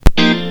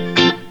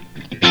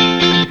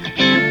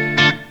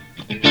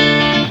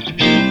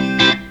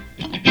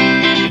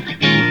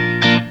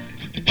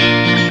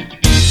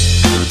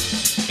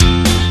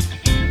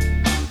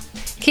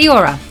Kia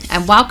ora,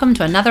 and welcome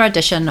to another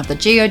edition of the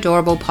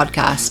Geodorable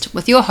podcast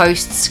with your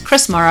hosts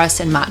Chris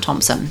Morris and Mark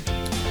Thompson.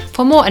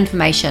 For more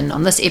information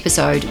on this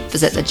episode,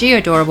 visit the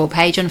Geodorable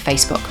page on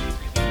Facebook.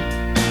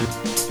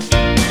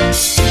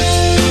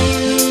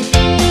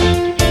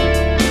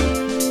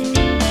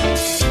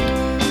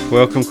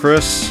 Welcome,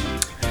 Chris.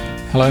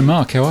 Hello,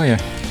 Mark. How are you?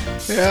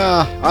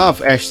 Yeah,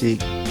 I'm actually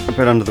a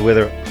bit under the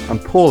weather. I'm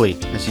poorly,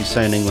 as you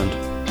say in England.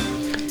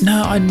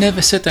 No, I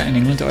never said that in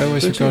England. I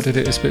always regarded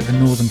it as a bit of a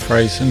northern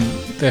phrase and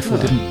therefore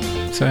didn't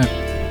say it.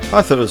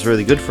 I thought it was a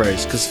really good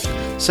phrase, because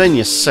saying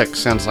you're sick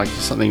sounds like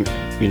there's something,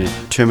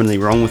 terminally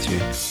wrong with you.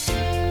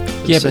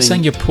 But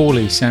saying you're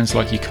poorly sounds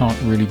like you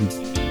can't really be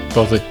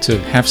bothered to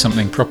have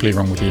something properly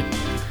wrong with you.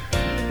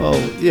 Well,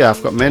 yeah,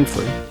 I've got man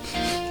flu.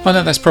 I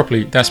know that's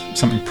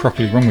something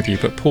properly wrong with you,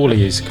 but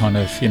poorly is kind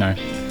of,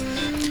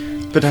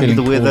 But under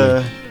the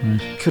weather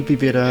could be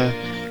better.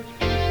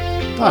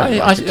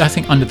 I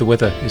think under the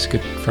weather is a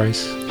good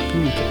phrase.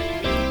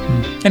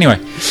 Okay. Anyway.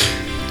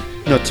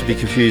 Not to be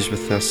confused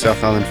with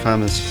South Island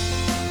farmers.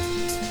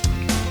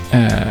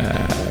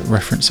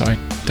 Reference I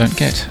don't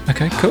get.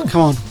 Okay, cool.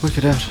 Come on, work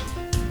it out.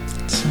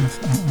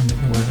 South under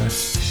the weather.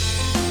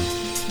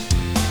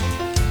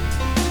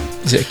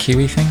 Is it a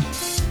Kiwi thing?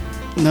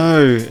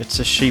 No, it's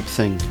a sheep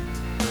thing.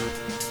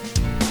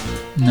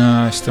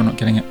 No, still not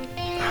getting it.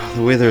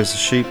 The weather is a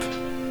sheep.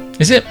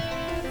 Is it?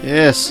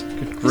 Yes,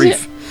 good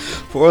grief.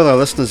 For all our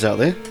listeners out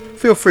there,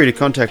 feel free to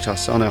contact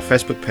us on our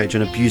Facebook page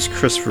and abuse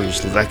Chris for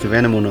his lack of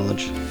animal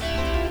knowledge.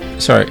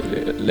 Sorry,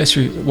 let's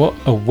read. What?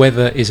 A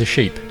weather is a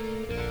sheep?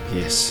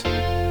 Yes.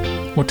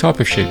 What type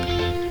of sheep?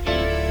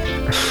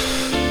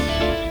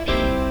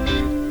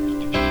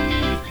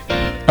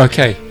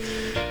 Okay,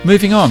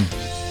 moving on.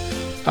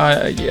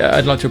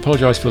 I'd like to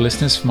apologise for the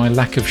listeners for my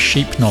lack of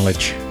sheep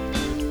knowledge.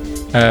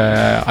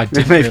 I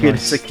didn't Maybe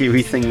it's a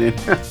Kiwi thing then.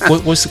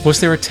 was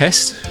there a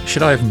test?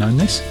 Should I have known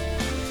this?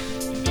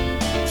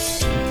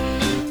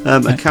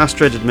 A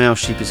castrated male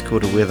sheep is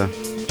called a wether.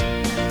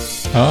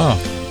 Oh.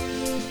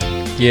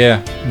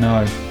 Yeah,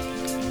 no.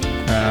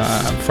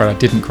 I'm afraid I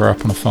didn't grow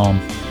up on a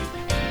farm.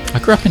 I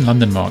grew up in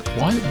London, Mark.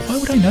 Why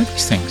would I know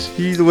these things?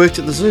 You either worked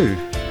at the zoo?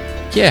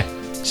 Yeah,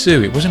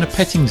 zoo. It wasn't a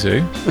petting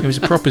zoo. It was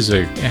a proper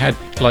zoo. It had,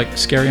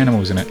 scary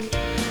animals in it.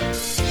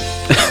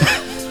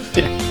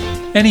 Yeah.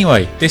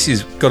 Anyway, this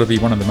has got to be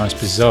one of the most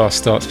bizarre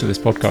starts to this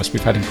podcast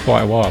we've had in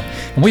quite a while.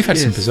 And we've had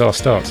some bizarre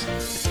starts.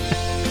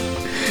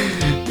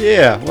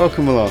 Yeah,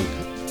 welcome along.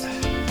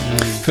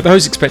 For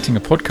those expecting a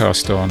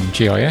podcast on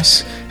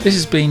GIS, this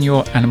has been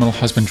your animal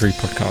husbandry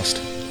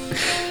podcast.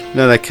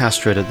 No, they're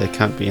castrated. They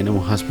can't be animal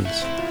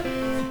husbands.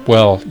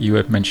 Well, you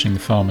were mentioning the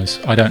farmers.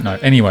 I don't know.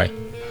 Anyway.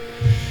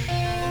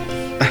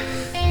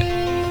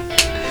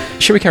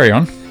 Shall we carry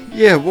on?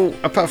 Yeah, well,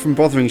 apart from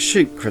bothering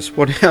sheep, Chris,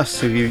 what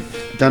else have you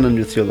done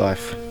with your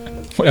life?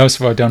 What else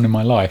have I done in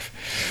my life?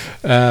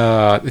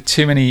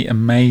 Too many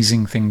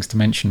amazing things to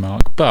mention,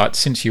 Mark. But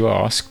since you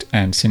asked,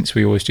 and since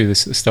we always do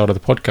this at the start of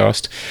the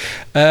podcast,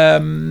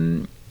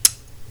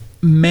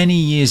 many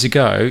years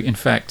ago, in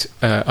fact,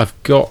 I've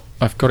got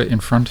it in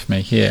front of me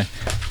here.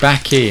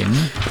 Back in.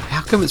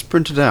 How come it's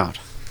printed out?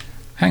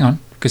 Hang on,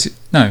 because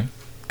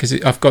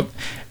I've got.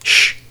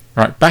 Shh.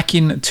 Right, back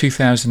in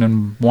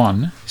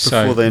 2001.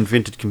 Before they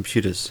invented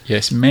computers.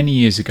 Yes, many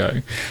years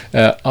ago,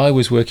 I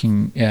was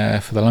working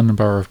for the London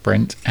Borough of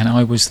Brent, and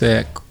I was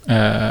there,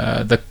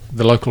 the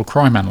local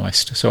crime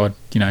analyst. So I'd,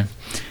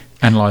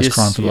 analyse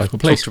crime for the local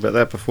police. Talked about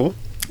that before.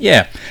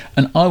 Yeah,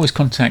 and I was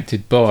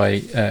contacted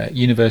by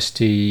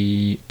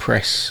University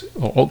Press,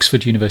 or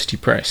Oxford University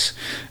Press,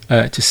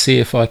 to see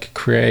if I could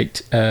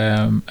create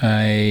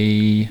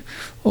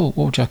what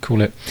would I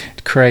call it?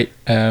 To create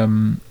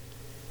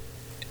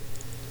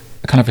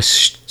a kind of a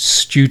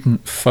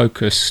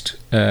student-focused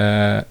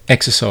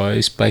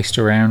exercise based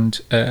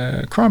around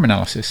crime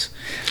analysis.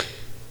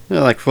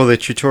 Yeah, like for their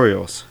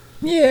tutorials.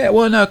 Yeah,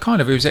 well, no,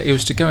 kind of. It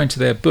was to go into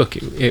their book.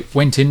 It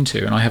went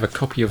into, and I have a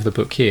copy of the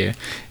book here.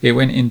 It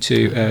went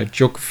into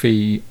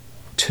Geography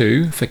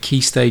 2 for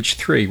Key Stage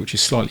 3, which is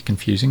slightly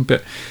confusing,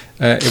 but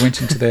it went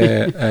into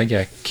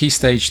their Key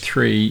Stage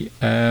 3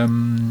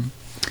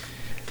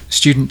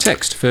 student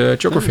text for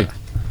geography.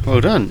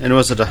 Well done. And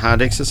was it a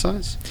hard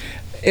exercise?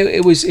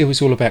 It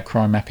was all about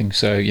crime mapping.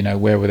 So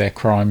where were there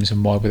crimes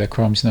and why were there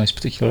crimes in those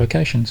particular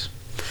locations.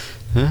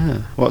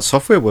 What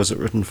software was it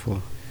written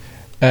for?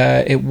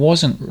 It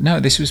wasn't. No,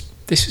 this was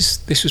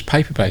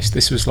paper based.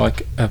 This was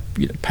like a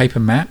paper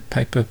map.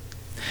 Paper.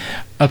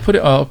 I'll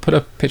put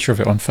a picture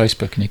of it on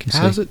Facebook and you can see.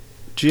 How's it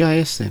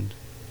GIS then?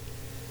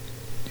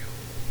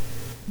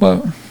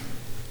 Well,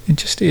 it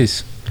just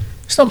is.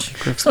 It's not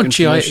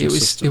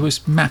GIS. It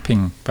was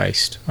mapping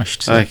based, I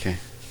should say. Okay.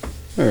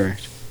 All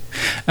right.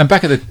 And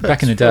back in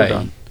the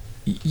day,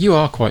 you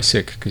are quite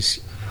sick because,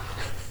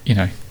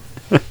 you're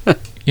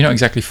not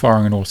exactly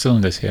firing on all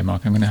cylinders here,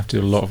 Mark. I'm going to have to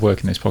do a lot of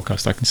work in this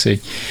podcast, I can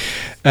see.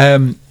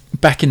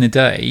 Back in the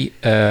day,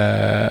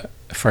 a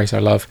phrase I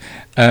love,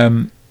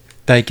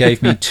 They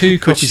gave me 2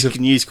 Which copies you of.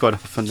 can use quite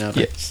often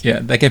nowadays. Yeah,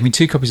 they gave me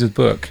 2 copies of the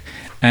book,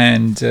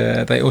 and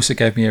they also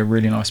gave me a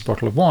really nice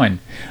bottle of wine,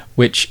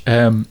 which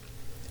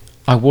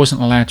I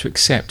wasn't allowed to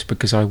accept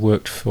because I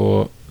worked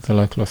for the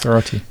local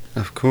authority.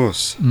 Of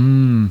course.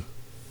 Mm.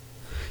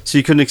 So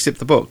you couldn't accept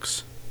the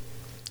books?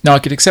 No, I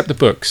could accept the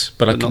books,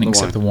 but I But not couldn't the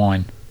accept the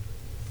wine.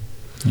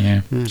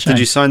 Yeah. Yeah. Shame. Did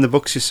you sign the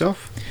books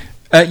yourself?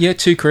 Yeah,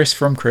 to Chris,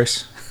 from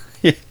Chris.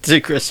 Yeah, to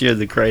Chris, you're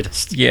the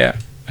greatest. Yeah.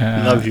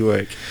 Love your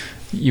work.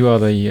 You are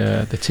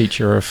the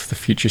teacher of the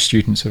future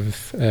students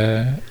of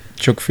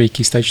Geography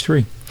Key Stage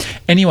 3.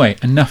 Anyway,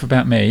 enough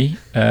about me.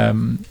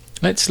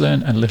 Let's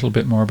learn a little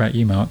bit more about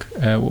you, Mark.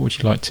 What would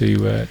you like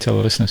to tell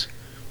the listeners?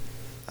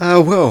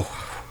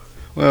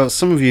 Well,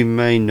 some of you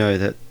may know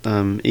that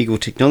Eagle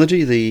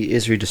Technology, the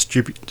Esri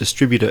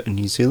distributor in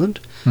New Zealand,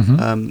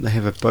 Mm-hmm. they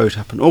have a boat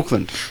up in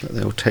Auckland that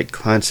they'll take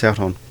clients out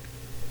on.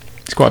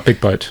 It's quite a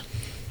big boat.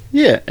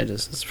 Yeah, it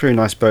is. It's a very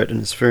nice boat and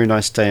it's a very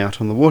nice day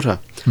out on the water.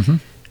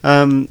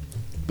 Mm-hmm.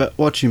 But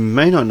what you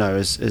may not know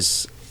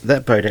is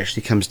that boat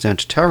actually comes down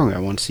to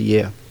Tauranga once a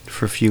year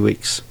for a few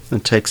weeks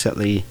and takes out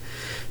the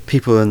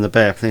people in the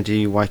Bay of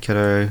Plenty,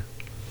 Waikato,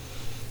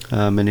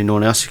 and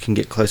anyone else who can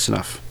get close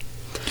enough.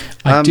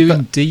 I do but-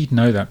 indeed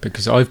know that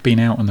because I've been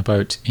out on the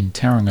boat in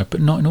Tauranga,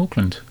 but not in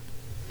Auckland.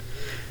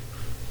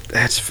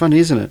 That's funny,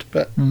 isn't it?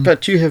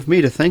 But you have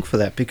me to thank for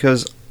that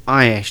because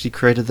I actually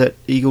created that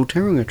Eagle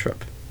Tauranga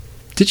trip.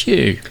 Did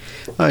you?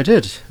 I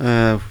did.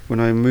 When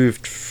I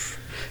moved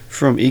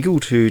from Eagle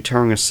to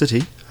Tauranga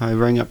City, I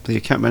rang up the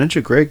account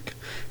manager, Greg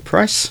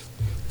Price.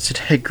 I said,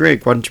 "Hey,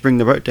 Greg, why don't you bring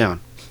the boat down?"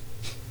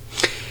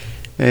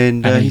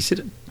 And he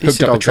said,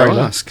 hooked up "I'll the trailer?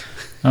 go ask."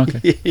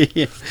 Okay.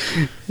 Yeah.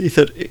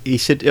 He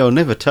said, "I'll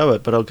never tow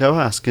it, but I'll go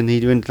ask." And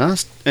he went and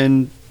asked,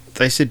 and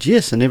they said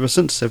yes. And ever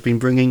since, they've been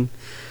bringing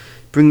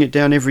it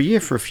down every year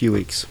for a few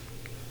weeks.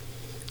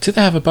 Do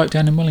they have a boat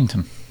down in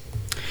Wellington?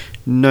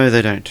 No,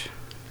 they don't.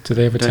 Do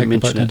they ever Don't take the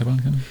boat mention down to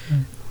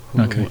Wellington?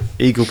 No. Okay.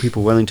 Eagle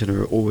people, Wellington,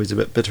 are always a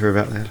bit bitter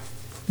about that.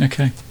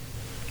 Okay.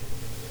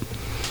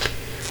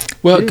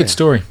 Well, Yeah. good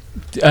story.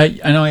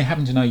 And I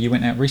happen to know you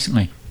went out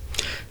recently.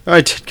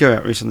 I did go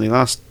out recently,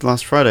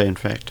 last Friday, in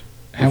fact.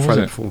 How Or was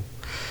Friday it? before.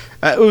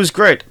 It was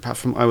great, apart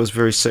from I was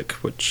very sick,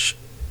 which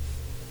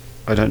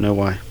I don't know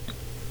why.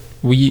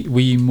 Were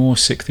you more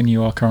sick than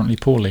you are currently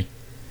poorly?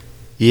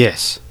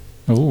 Yes.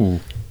 Oh.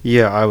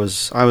 Yeah, I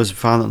was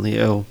violently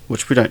ill,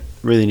 which we don't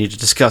really need to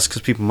discuss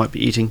because people might be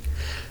eating.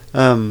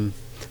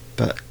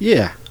 But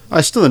yeah,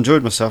 I still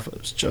enjoyed myself. It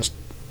was just,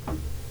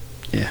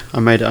 yeah, I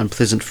made it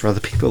unpleasant for other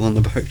people on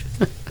the boat.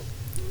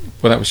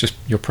 Well, that was just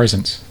your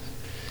presence.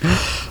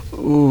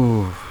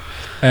 Ooh.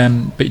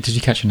 But did you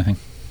catch anything?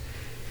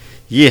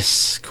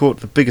 Yes, caught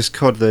the biggest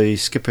cod the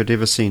skipper had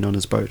ever seen on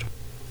his boat.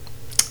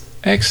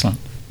 Excellent.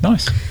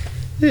 Nice.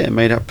 Yeah,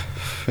 made up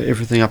for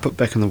everything I put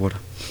back in the water.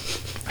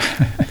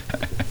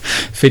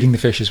 Feeding the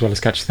fish as well as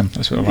catching them.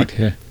 That's what I like to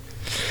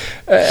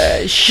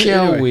hear.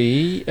 Shall Anyway.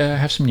 we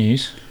have some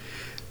news?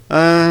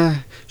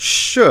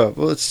 Sure.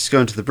 Well, let's just go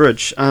into the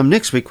bridge.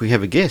 Next week we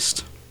have a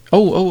guest.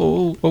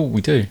 Oh,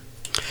 we do.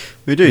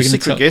 We do. We're gonna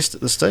Secret tell- guest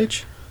at this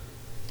stage.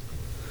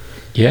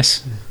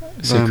 Yes.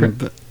 Secret.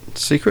 But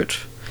secret.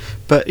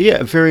 But yeah,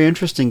 a very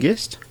interesting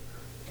guest.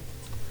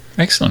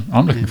 Excellent.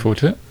 I'm looking forward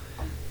to it.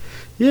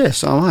 Yes,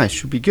 so am I.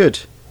 Should be good.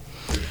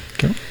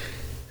 Cool.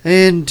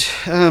 And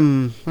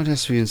what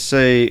else we can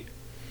say?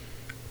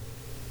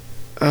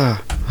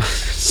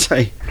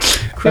 Say,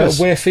 Chris.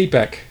 Where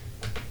feedback?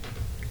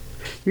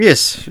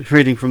 Yes,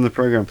 reading from the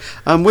program.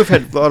 We've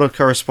had a lot of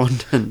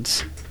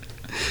correspondence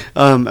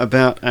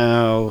about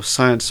our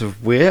science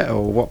of wear,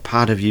 or what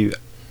part you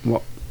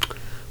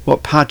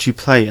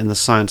play in the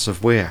science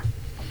of wear,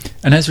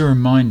 And as a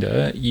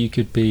reminder, you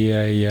could be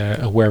a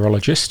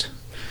wearologist.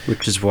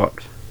 which is what.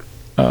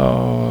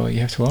 Oh, you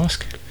have to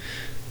ask.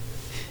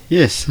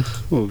 Yes,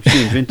 well,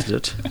 she invented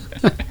it.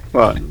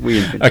 Well, we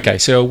invented it. Okay,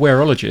 so a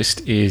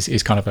wearologist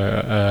is kind of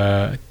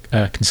a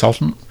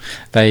consultant.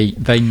 They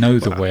know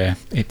the wear.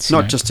 It's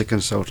Not just a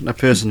consultant, a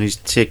person who's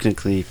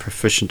technically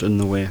proficient in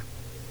the wear.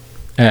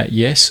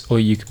 yes, or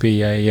you could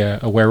be a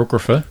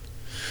wearographer.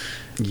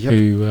 Yep.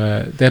 Who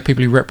they're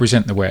people who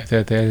represent the wear.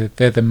 They're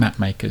the map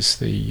makers,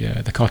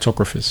 the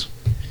cartographers.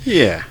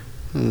 Yeah,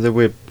 the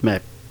web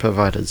map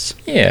providers.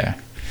 Yeah.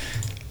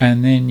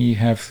 And then you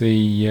have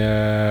the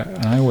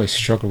and I always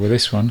struggle with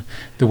this one,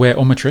 the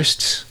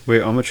wearometrists,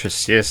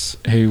 Wearometrists, yes.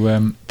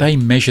 who they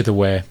measure the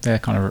wear. They're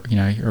kind of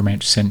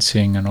remote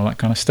sensing and all that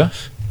kind of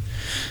stuff.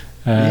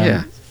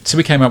 Yeah. So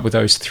we came up with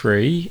those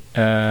three,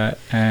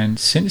 and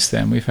since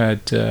then we've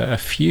had a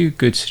few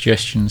good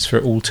suggestions for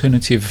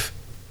alternative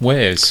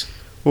wares.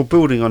 Well,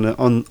 building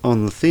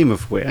on the theme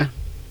of wear,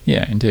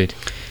 Yeah, indeed.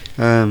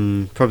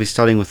 probably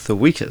starting with the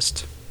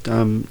weakest.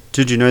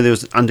 Did you know there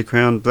was an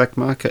underground black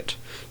market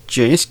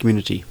GIS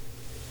community?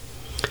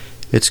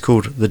 It's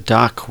called the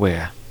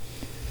Darkware.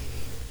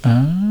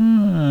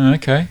 Ah,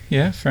 okay.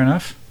 Yeah, fair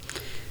enough.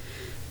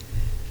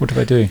 What do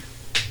they do?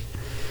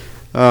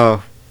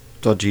 Oh,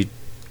 dodgy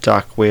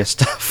darkware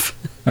stuff.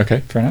 Okay,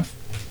 fair enough.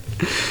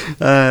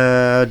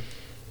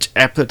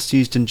 applets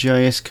used in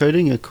GIS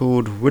coding are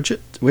called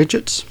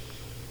widgets.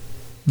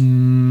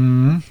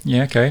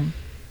 Yeah, okay.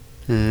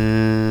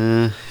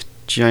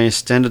 GIS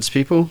standards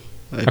people.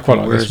 I quite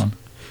like this one.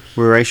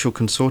 We're Racial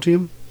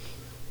Consortium.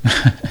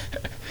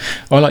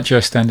 I like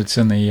GIS standards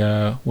and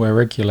the Ware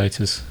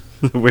regulators.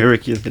 We're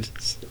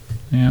regulators.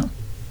 Yeah.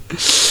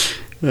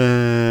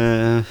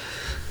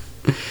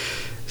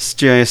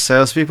 GIS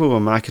salespeople are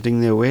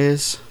marketing their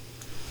wares.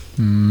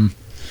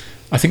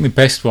 I think the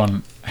best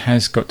one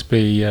has got to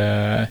be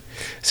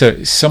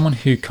so someone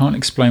who can't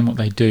explain what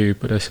they do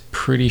but are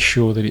pretty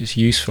sure that it's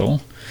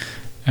useful,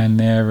 and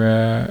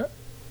they're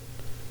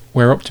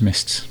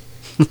optimists.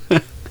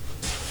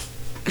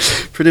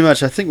 Pretty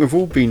much. I think we've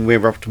all been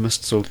web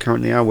optimists, or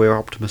currently are web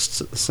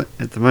optimists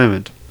at the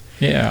moment.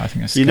 Yeah, I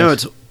think that's you know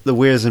it's the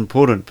ware's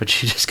important,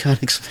 but you just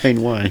can't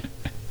explain why.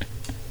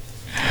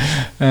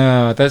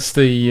 That's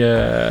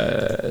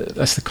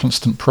the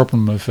constant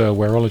problem of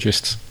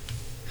wearologists.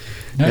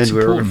 No, and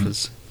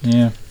wearographers.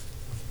 Yeah.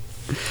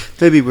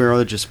 Maybe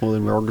wearologists more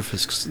than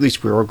wearographers, because at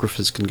least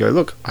wearographers can go,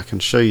 look, I can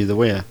show you the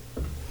wear.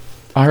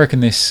 I reckon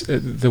this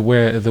the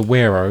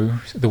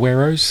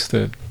wearometrists,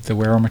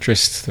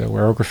 the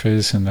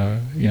wearographers,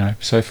 and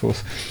so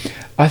forth.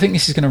 I think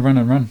this is going to run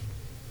and run.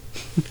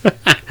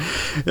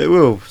 It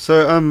will.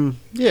 So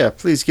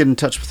please get in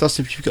touch with us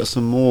if you've got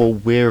some more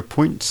wear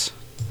points.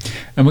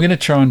 And we're going to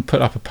try and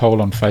put up a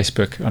poll on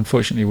Facebook.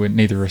 Unfortunately,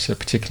 neither of us are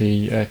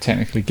particularly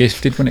technically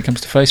gifted when it comes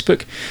to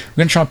Facebook. We're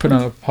going to try and put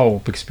up a poll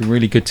because it'd be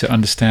really good to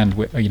understand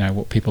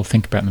what people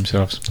think about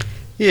themselves.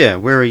 Yeah,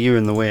 where are you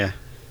in the wear?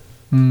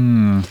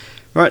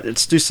 Right,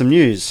 let's do some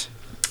news.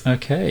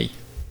 Okay.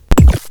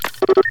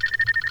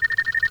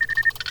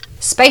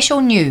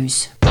 Spatial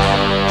news.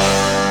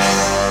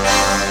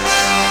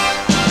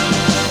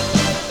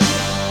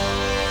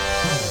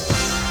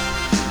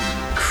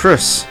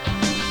 Chris.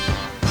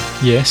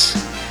 Yes.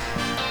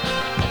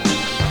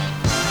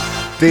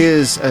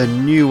 There's a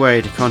new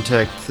way to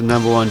contact the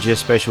 #1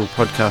 geospatial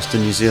podcast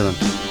in New Zealand.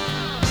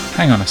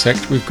 Hang on a sec.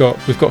 We've got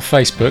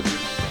Facebook.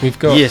 We've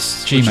got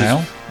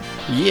Gmail.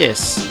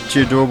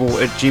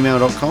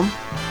 geodorable@gmail.com.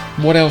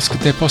 What else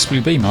could there possibly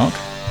be, Mark?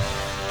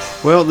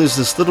 Well, there's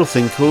this little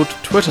thing called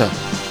Twitter.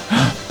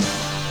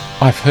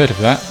 I've heard of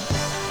that.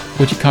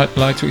 Would you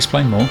like to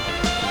explain more?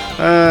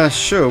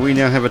 Sure. We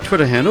now have a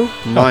Twitter handle,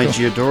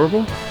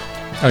 MyGeodorable.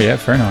 Oh yeah,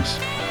 very nice.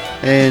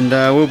 And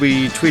we'll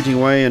be tweeting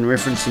away and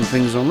referencing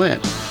things on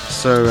that.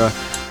 So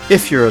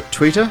if you're a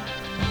tweeter,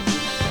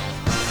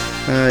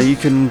 you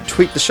can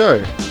tweet the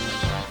show.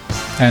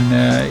 And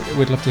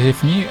we'd love to hear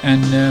from you,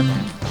 and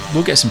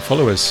we'll get some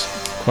followers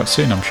quite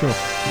soon, I'm sure.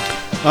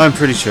 I'm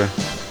pretty sure.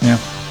 Yeah.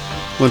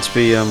 Once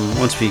we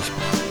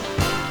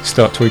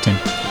start tweeting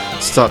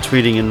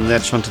and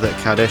latch onto that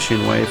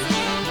Kardashian wave.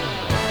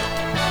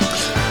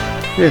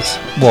 Yes.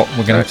 What,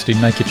 we're going to have to do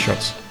naked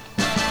shots?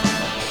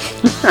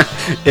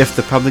 If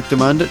the public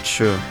demand it,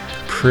 sure.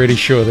 Pretty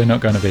sure they're not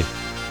going to be.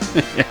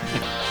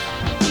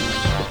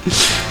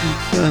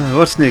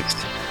 What's next?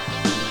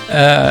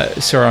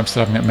 Sorry, I'm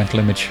still having that mental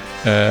image.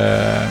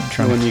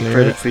 Trying to you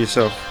credit for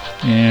yourself.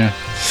 Yeah.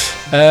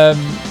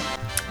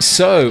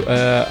 So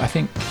I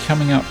think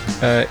coming up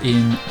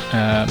in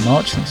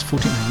March, I think it's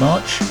 14th of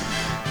March,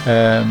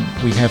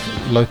 we have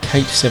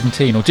Locate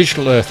 17, or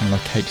Digital Earth and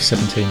Locate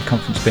 17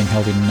 conference being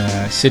held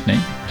in Sydney.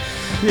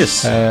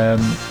 Yes.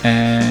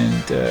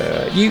 And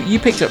you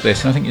picked up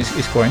this, and I think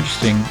it's quite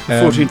interesting.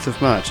 14th of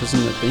March,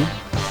 hasn't it been?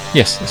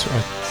 Yes, that's what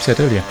I said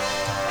earlier.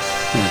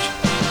 Yes.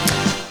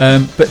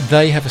 But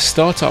they have a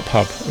startup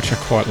hub, which I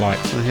quite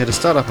like. They had a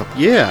startup hub,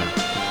 yeah.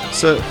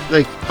 So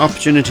the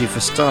opportunity for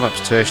startups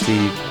to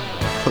actually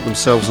put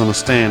themselves on a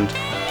stand.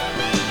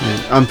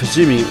 And I'm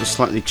presuming it was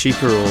slightly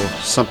cheaper or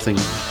something.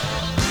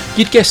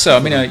 You'd guess so. I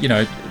mean,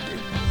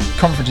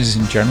 conferences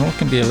in general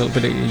can be a little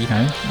bit,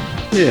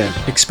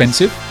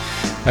 expensive.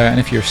 And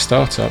if you're a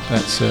startup,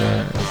 that's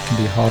can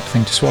be a hard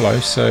thing to swallow.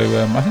 So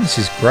I think this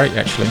is great,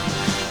 actually.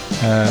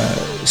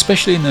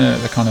 Especially in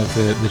the kind of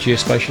the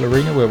geospatial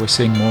arena, where we're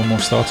seeing more and more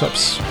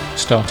startups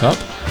start up.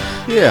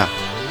 Yeah.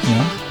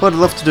 What I'd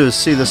love to do is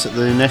see this at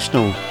the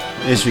National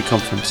Esri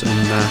conference in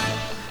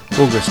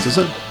August, is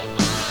it?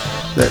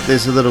 That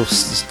there's a little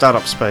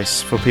startup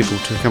space for people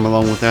to come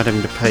along without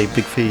having to pay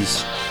big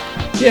fees.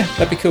 Yeah,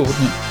 that'd be cool,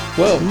 wouldn't it?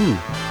 Well,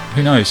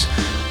 who knows?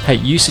 Hey,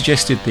 you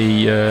suggested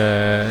the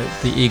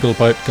Eagle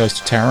boat goes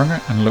to Tauranga,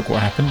 and look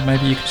what happened.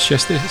 Maybe you could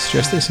suggest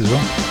this as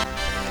well.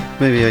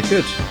 Maybe I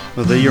could.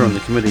 Although you're on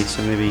the committee,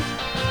 so maybe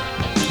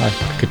I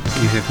could.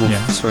 You have more.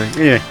 Yeah. Sorry.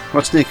 Anyway,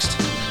 what's next?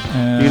 You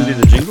can do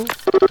the jingle.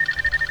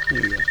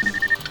 There we go.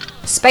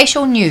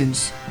 Spatial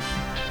news.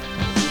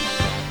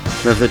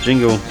 Love that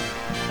jingle.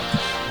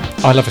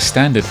 I love a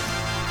standard,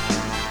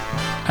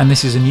 and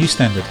this is a new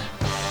standard.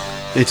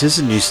 It is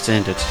a new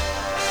standard.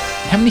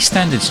 How many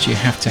standards do you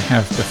have to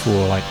have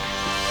before,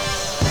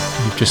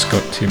 you've just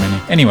got too many?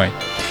 Anyway,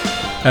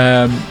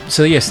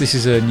 so yes, this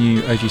is a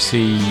new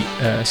OGC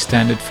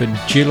standard for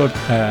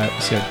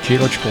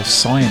geological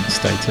science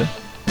data.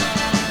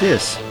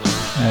 Yes.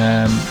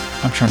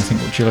 I'm trying to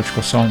think what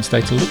geological science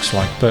data looks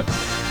like, but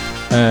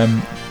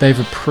They've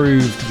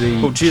approved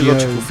the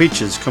geological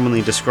features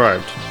commonly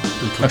described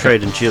and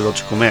portrayed in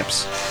geological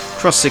maps,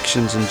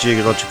 cross-sections in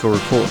geological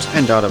reports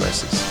and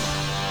databases.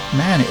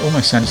 Man, it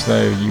almost sounds as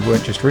though you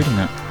weren't just reading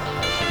that.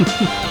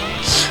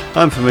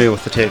 I'm familiar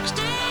with the text.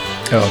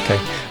 Oh, okay.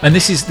 And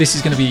this is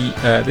going to be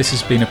this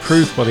has been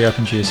approved by the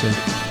Open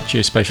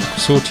Geospatial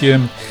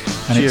Consortium,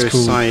 and it's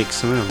called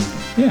GeoSciXML.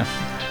 Yeah.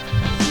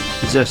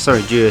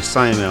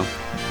 GeoSciML.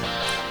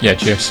 Yeah,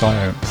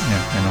 GeoScio.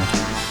 Yeah,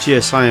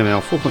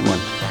 GeoSciML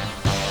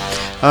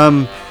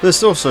 4.1.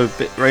 This also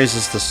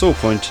raises the sore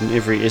point in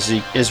every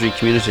Esri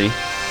community.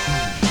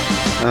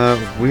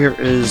 Where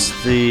is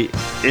the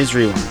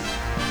Esri one?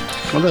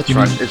 Well, that's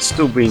right. It's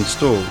still being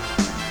stored.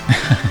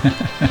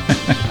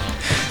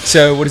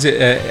 So what is it?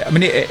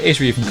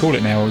 Esri you can call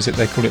it now, or is it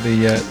they call it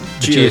the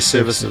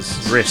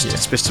GeoServices REST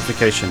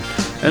specification,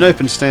 an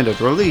open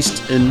standard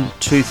released in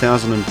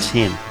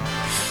 2010,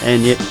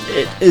 and yet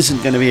it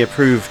isn't going to be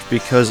approved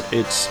because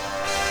it's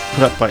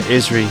put up by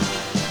Esri,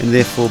 and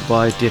therefore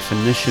by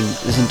definition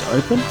isn't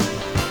open.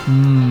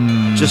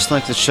 Just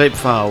like the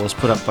shapefile was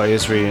put up by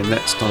Esri and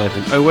that's not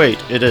open. Oh wait,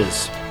 it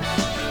is.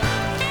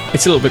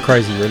 It's a little bit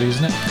crazy, really,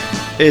 isn't it?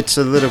 It's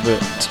a little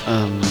bit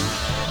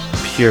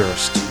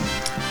purist.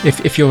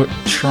 If you're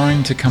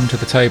trying to come to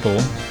the table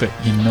but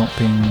you're not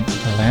being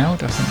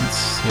allowed, I think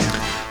that's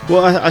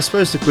Well, I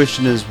suppose the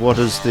question is, what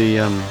is the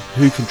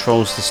who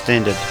controls the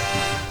standard?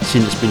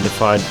 Since it's been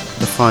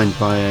defined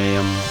by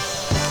a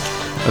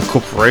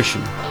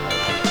corporation.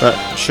 But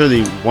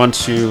surely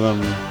once you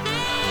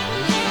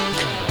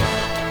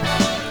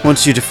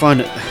define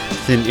it,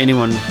 then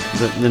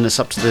then it's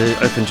up to the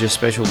Open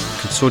Geospatial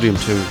Consortium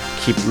to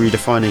keep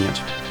redefining it.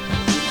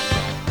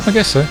 I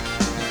guess so.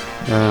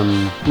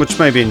 Which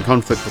may be in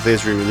conflict with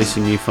Esri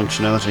releasing new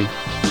functionality.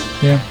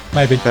 Yeah,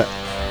 maybe. But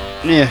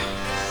yeah,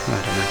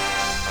 I don't know.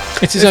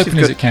 It's as open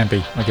as it can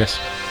be, I guess.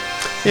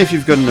 If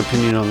you've got an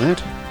opinion on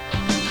that,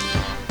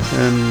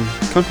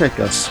 contact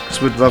us,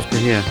 because we'd love to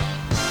hear.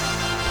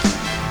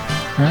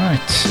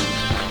 Right.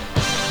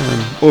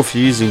 Or if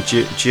you're using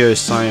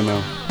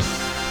GeoSciML.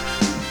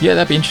 Yeah,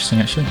 that'd be interesting,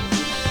 actually.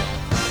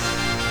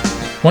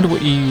 Wonder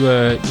what you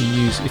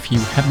use if you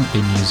haven't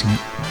been using it.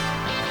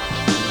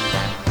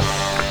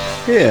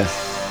 Yeah.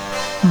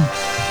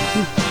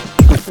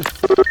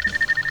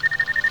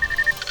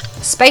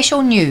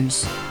 Spatial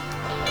news.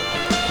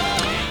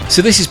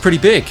 So this is pretty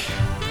big.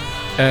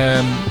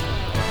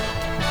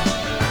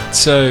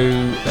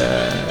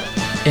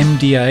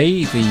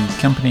 MDA, the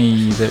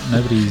company that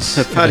nobody's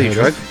The party heard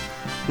drug. of.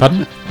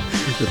 Pardon?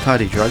 The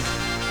party drug.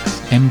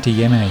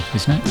 MDMA,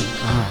 isn't it?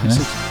 Is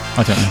it?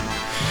 I don't know.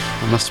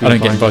 I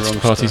don't get invited to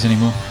parties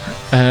anymore.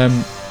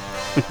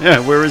 Yeah,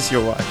 where is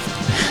your wife?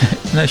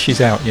 No,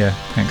 she's out. Yeah,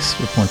 thanks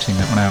for pointing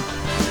that one out.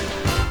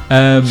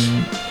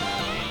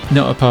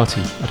 Not a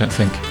party, I don't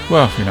think.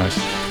 Well, who knows?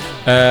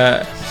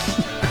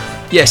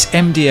 Yes,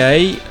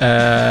 MDA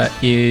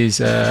is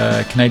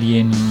a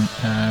Canadian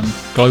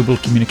global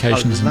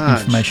communications and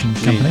information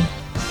company.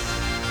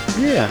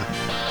 Yeah.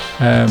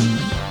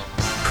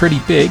 Pretty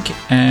big,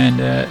 and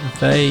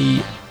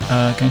they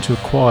are going to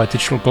acquire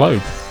Digital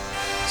Globe.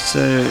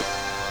 So,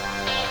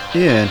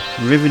 yeah,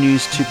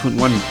 revenue's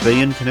 2.1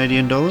 billion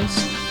Canadian dollars.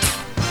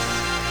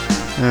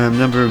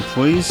 Number of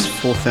employees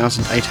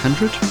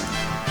 4,800,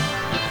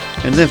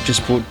 and they've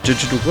just bought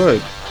Digital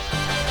Globe.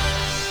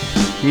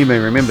 You may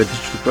remember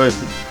Digital Globe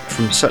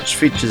from such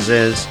features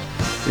as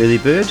Early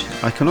Bird,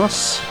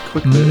 Iconos,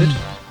 QuickBird,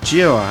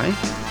 GeoEye,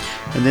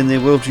 and then their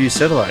WorldView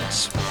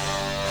satellites.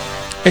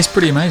 It's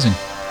pretty amazing.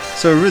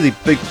 So a really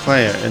big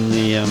player in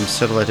the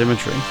satellite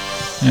imagery.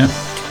 Yeah.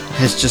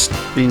 Has just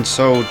been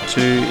sold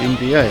to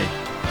MDA,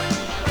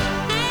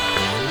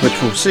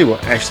 which we'll see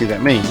what actually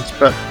that means.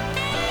 But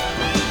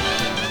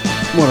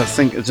what I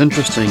think is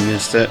interesting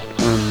is that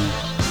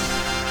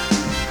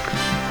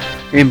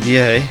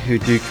MDA, who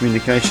do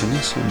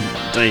communications and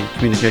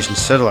communications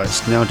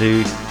satellites, now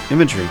do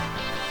imagery.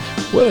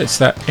 Well, it's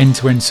that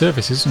end-to-end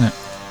service, isn't it?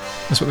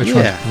 That's what they're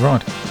trying to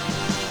provide.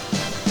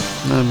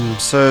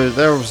 So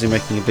they're obviously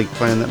making a big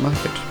play in that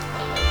market.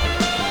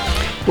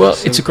 Well,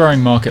 it's a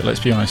growing market, let's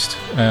be honest.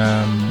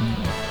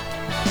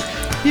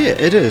 Yeah,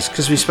 it is,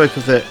 because we spoke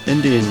of that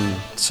Indian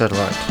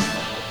satellite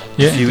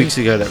a few weeks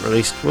ago that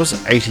released, was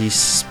 80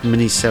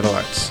 mini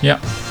satellites. Yeah.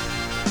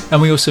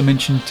 And we also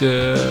mentioned,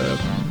 I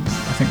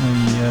think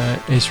the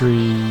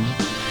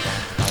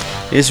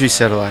Esri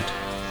satellite.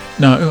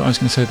 No, I was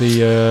going to say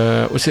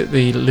the was it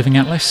the Living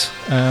Atlas?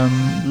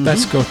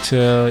 That's got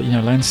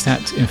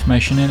Landsat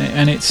information in it,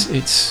 and it's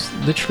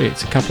literally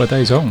a couple of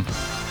days old.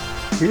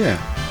 Yeah.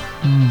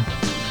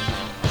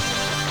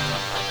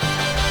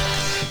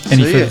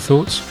 Any further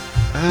thoughts?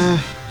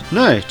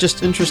 No,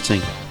 just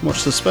interesting.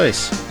 Watch the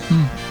space.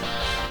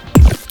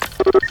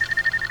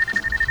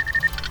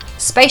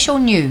 Spatial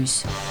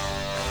news.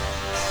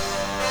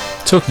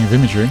 Talking of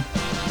imagery,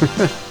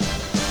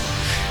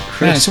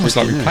 man, it's almost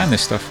like we planned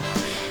this stuff.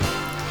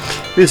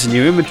 There's a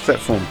new image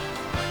platform.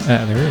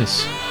 There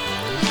is.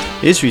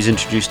 Esri's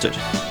introduced it.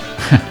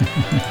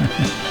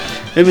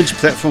 Image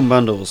platform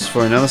bundles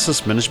for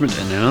analysis, management,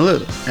 and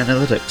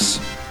analytics.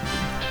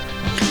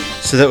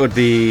 So that would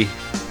be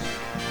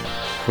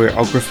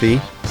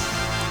Wearography,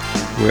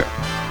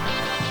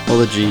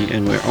 Wearology,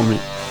 and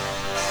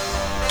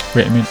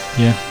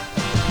Yeah.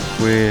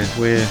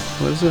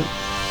 what is it?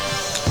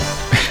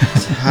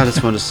 It's the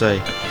hardest one to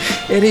say.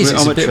 It is.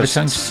 It's a bit of a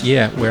Wearometrists. tongue.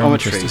 Yeah,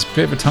 Wearometry. Wearometrist. It's a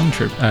bit of a tongue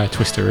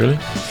twister, really.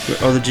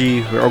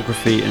 Wearology,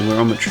 Wearography, and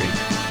Wearometry.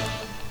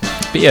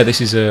 But yeah,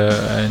 this is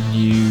a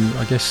new,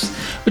 I guess,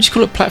 would you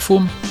call it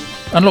platform?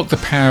 Unlock the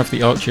power of the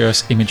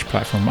ArcGIS image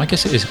platform. I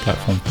guess it is a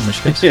platform in which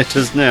case. Yeah, it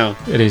is now.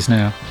 It is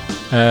now.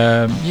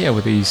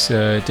 With these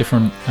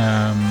different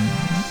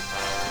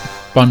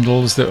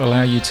bundles that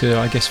allow you to,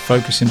 I guess,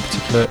 focus in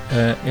particular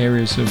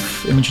areas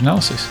of image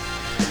analysis.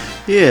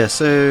 Yeah,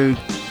 so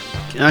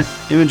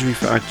imagery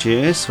for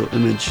ArcGIS or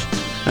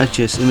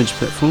ArcGIS image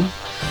platform.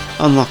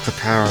 Unlock the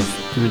power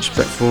of image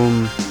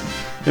platform.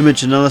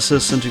 Image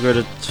analysis,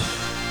 integrated,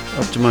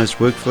 optimized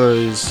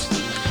workflows,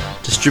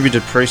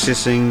 distributed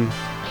processing,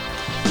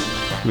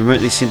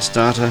 remotely sensed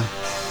data,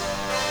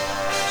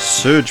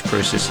 surge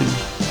processing.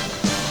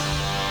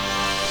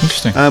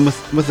 Interesting.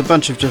 With a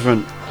bunch of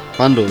different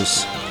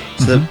bundles.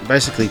 So they're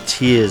basically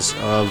tiers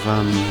of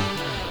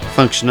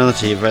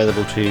functionality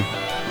available to you.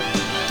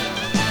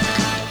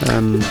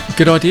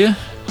 Good idea.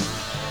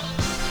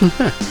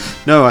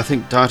 No, I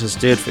think data's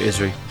dead for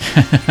Esri.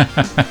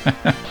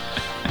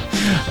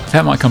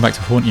 That might come back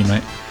to haunt you,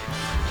 mate.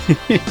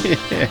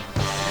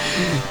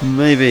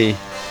 Maybe.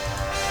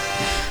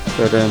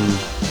 But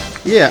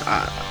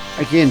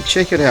again,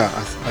 check it out.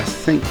 I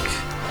think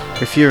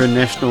if you're a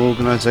national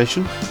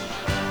organisation,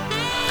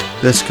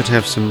 this could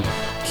have some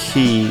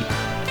key,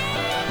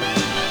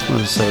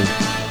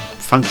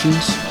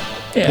 functions.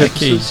 Yeah,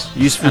 key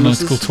useful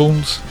analytical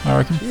tools, I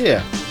reckon.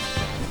 Yeah.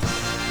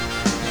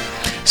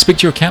 Speak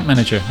to your account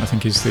manager, I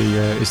think is the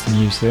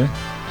news there.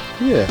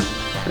 Yeah.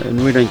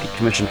 And we don't get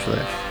commission for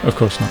that. Of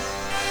course not.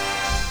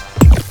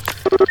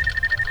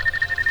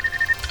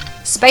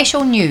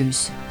 Spatial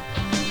news.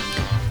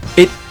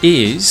 It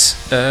is.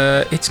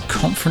 It's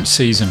conference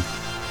season.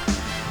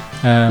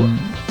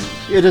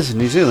 It is in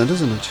New Zealand,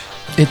 isn't it?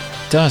 It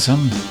does.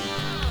 I'm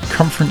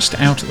conferenced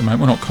out at the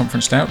moment. Well, not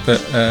conferenced out,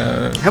 but...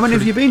 How many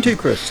have you been to,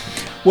 Chris?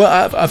 Well,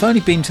 I've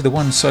only been to the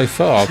one so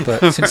far,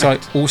 but since I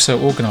also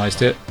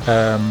organised it,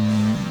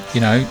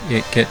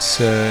 it gets...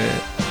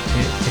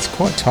 it's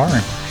quite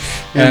tiring.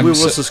 And where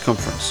was this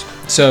conference?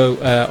 So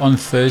on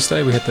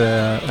Thursday we had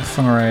the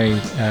Whangarei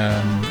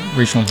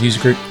Regional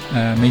User Group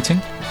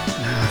meeting.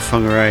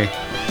 Whangarei.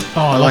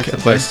 Oh, I like the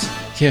place.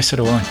 Yeah, so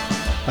do I.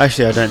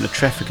 Actually, I don't. The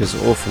traffic is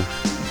awful.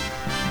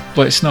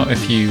 Well, it's not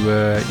if you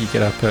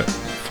get up at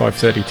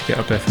 5:30 to get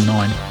up there for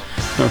 9.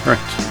 All right.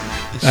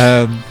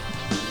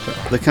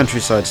 The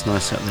countryside's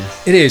nice out there.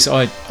 It is.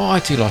 I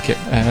do like it.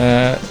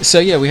 So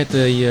yeah, we had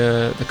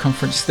the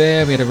conference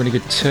there. We had a really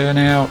good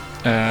turnout.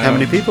 How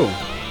many people?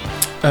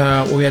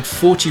 Well, we had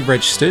 40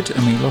 registered,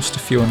 and we lost a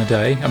few on the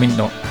day. I mean,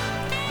 not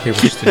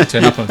people just didn't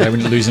turn up on the day. We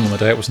didn't lose them on the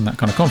day. It wasn't that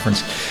kind of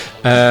conference.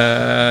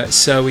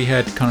 So we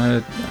had kind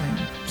of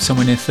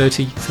somewhere near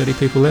 30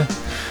 people there.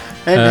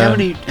 And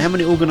how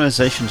many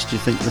organisations do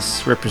you think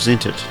this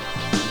represented?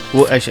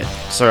 Well, actually,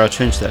 sorry, I'll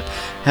change that.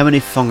 How many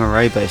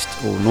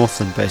Whangarei-based or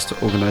Northland-based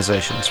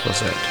organisations was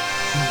that?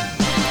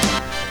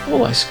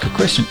 Oh, that's a good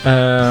question.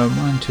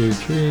 1, 2,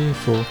 3,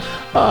 4.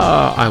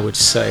 I would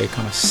say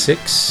kind of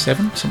 6,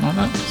 7, something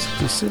like that.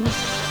 6, 7.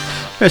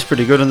 That's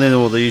pretty good. And then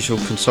all the usual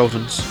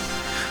consultants.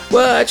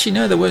 Well, actually,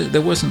 no, there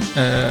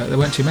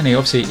weren't too many.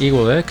 Obviously,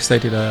 Eagle there because they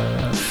did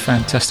a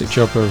fantastic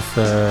job of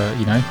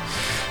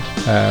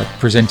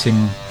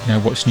presenting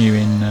what's new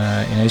in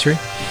Esri.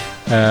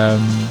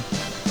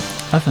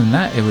 Other than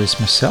that, it was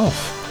myself.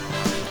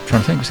 I'm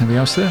trying to think, was anybody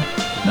else there?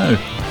 No.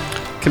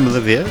 Kim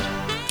Olivier.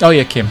 Oh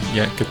yeah, Kim.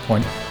 Yeah, good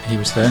point. He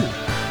was there.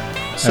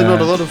 So not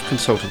a lot of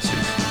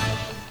consultancies.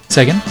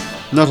 Say again?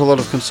 Not a lot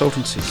of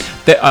consultancies.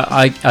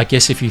 I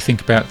guess if you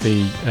think about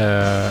the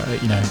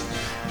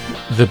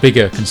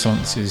bigger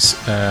consultancies,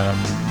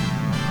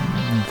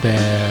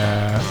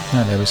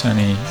 there was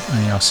only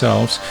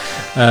ourselves.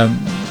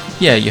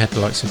 You had the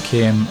likes of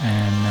Kim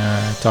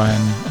and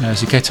Diane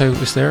Zucchetto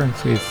was there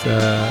with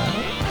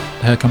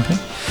her company.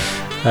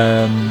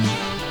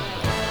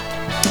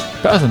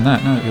 But other than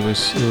that, no, it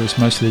was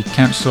mostly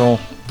council,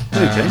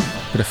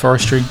 bit of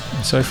forestry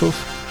and so forth.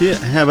 Yeah,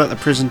 how about the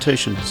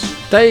presentations?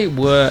 They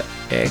were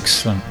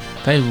excellent.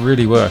 They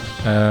really were.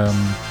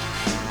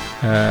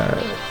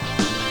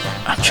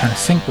 I'm trying to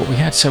think what we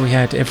had. So we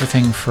had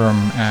everything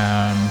from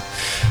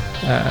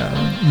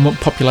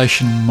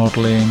population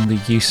modelling, the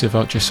use of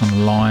ArcGIS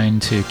Online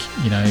to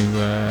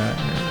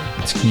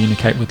to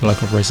communicate with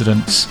local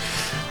residents.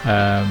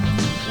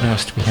 What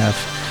else do we have?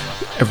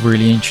 A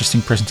really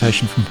interesting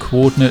presentation from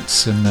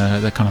Coordinates and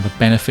the kind of the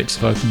benefits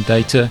of open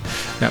data.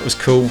 That was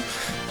cool.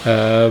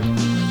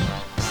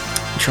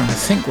 I'm trying to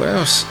think what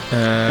else.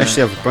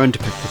 Actually, I have a bone to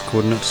pick with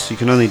Coordinates. You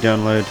can only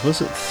download,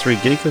 was it 3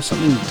 gig or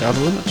something, data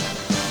limit?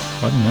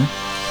 I don't know.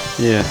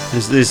 Yeah,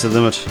 there's the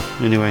limit.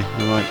 Anyway,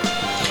 I'm like,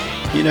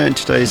 in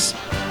today's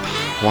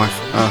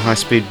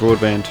high-speed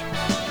broadband.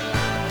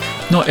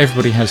 Not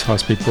everybody has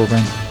high-speed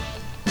broadband.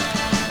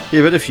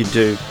 Yeah, but if you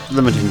do,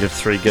 limiting to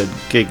 3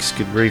 gigs,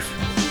 good grief.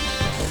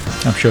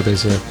 I'm sure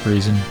there's a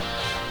reason.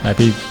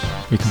 Maybe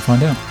we can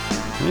find out.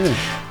 Yeah.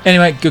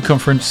 Anyway, good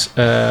conference.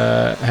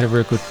 Had a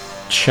real good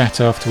chat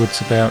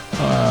afterwards about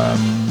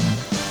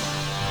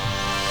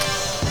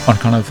on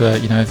kind of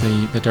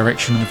the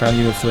direction and the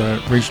value of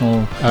the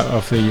regional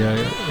of the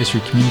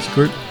Esri community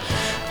group.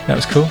 That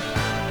was cool.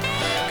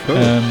 Cool.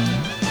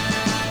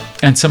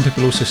 And some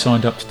people also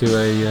signed up to do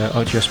a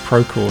RGS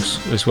Pro course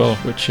as well,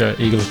 which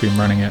Eagle has been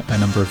running at a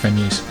number of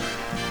venues.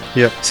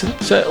 Yep.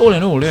 So all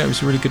in all, yeah, it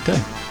was a really good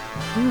day.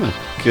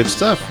 Good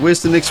stuff. Where's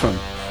the next one?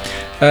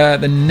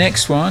 The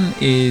next one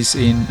is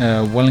in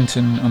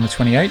Wellington on the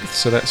 28th,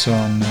 so that's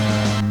on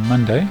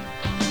Monday,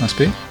 must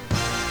be.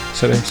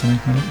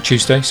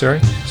 Tuesday, sorry.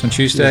 It's on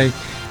Tuesday.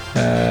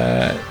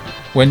 Yeah.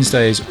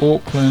 Wednesday is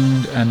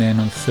Auckland, and then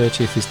on the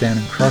 30th is down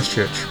in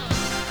Christchurch.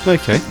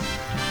 Okay.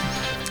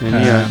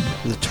 And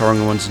the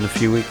Tauranga one's in a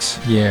few weeks.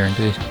 Yeah,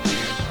 indeed.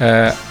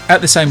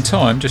 At the same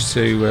time, just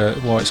to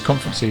while it's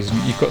conference season,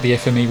 you've got the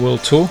FME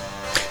World Tour.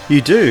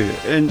 You do,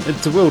 and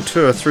it's a world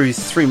tour through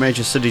 3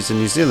 major cities in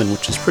New Zealand,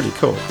 which is pretty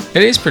cool.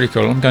 It is pretty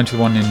cool. I'm going to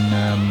the one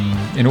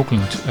in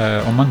Auckland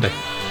on Monday.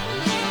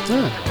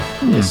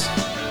 Yes.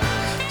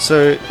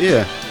 So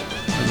yeah,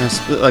 and that's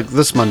like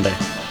this Monday.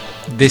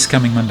 This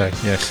coming Monday,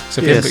 yes.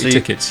 So if you haven't got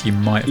your tickets, you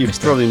might have You've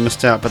missed probably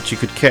missed out, but you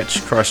could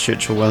catch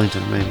Christchurch or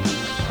Wellington, maybe.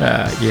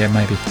 Yeah,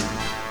 maybe.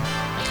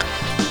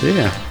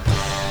 Yeah.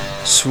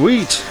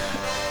 Sweet.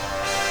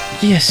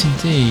 Yes,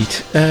 indeed.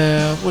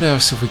 What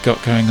else have we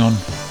got going on?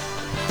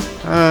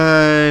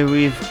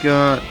 We've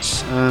got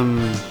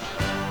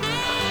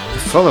the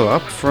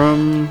follow-up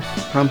from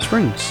Palm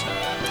Springs.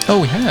 Oh,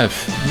 we have.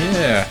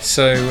 Yeah.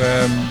 So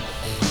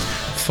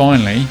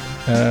finally,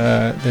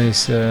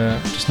 there's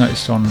just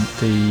noticed on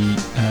the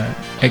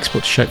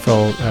Export to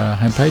Shapefile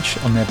homepage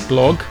on their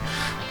blog,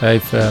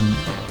 they've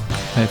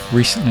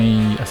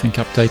recently, I think,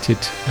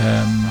 updated.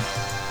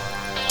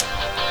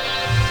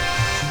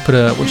 Put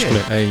a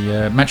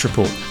a match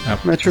report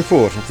up. Match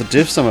report of the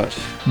Dev Summit.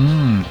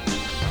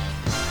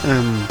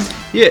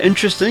 Yeah,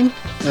 interesting.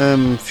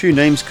 Few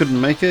names couldn't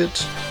make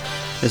it,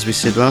 as we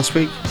said last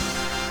week.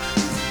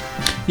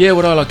 Yeah,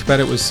 what I liked about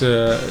it was,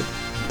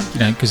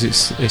 because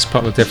it's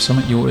part of the Dev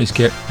Summit, you always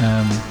get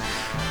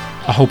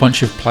a whole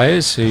bunch of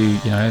players who,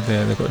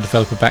 they've got a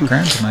developer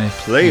background and they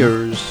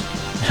players.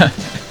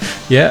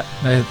 Yeah,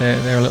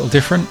 they're a little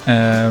different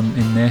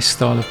in their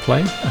style of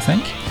play, I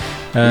think.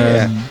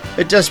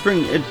 It does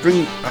bring.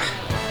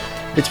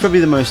 It's probably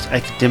the most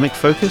academic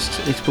focused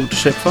export to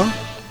shapefile.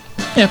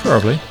 Yeah,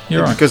 probably.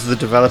 You're right. Because of the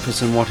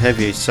developers and what have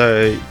you.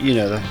 So,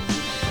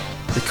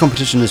 the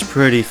competition is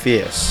pretty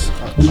fierce.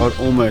 I would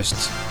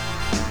almost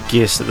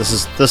guess that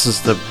this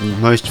is the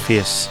most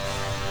fierce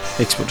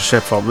export to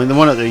shapefile. I mean, the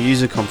one at the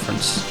user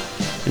conference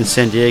in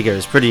San Diego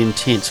is pretty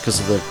intense because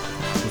of the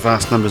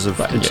vast numbers of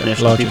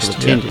international people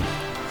attending. Yeah.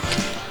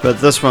 But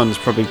this one is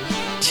probably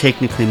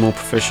technically more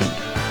proficient.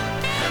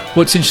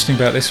 What's interesting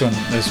about this one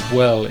as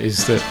well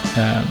is that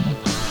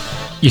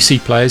you see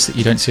players that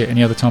you don't see at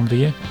any other time of the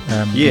year.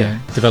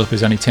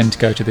 Developers only tend to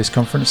go to this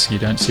conference. You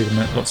don't see them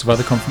at lots of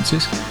other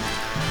conferences.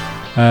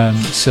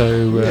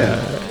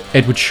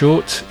 Edward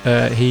Short,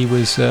 he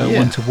was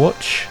one to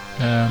watch.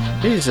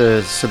 He's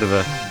a sort of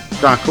a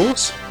dark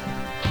horse.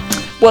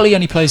 Well, he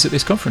only plays at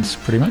this conference,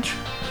 pretty much.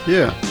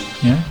 Yeah.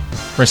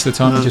 Rest of the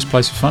time he just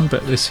plays for fun,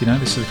 but this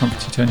is the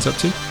conference he turns up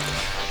to.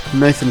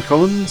 Nathan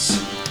Collins.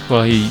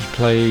 Well, he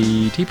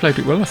played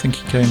it well. I think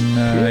he came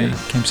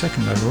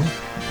second overall.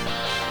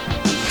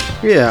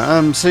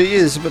 Yeah. So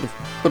there's a bit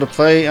of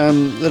play.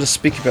 Let us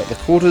speak about the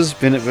quarters.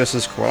 Bennett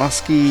versus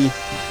Kowalski.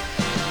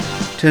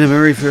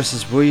 Tanamuri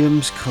versus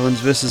Williams. Collins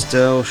versus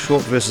Dell.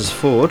 Short versus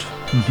Ford.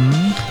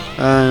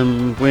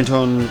 Went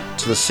on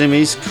to the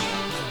semis.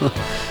 The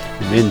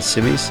men's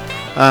semis.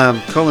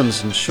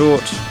 Collins and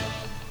Short.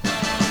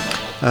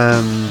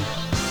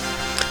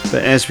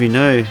 But as we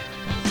know,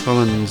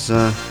 Collins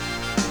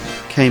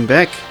came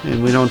back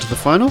and went on to the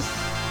final.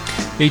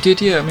 He did,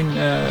 yeah. I mean,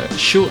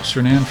 Short's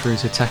renowned for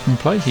his attacking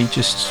play.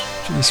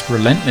 He's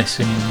relentless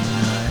in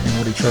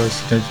what he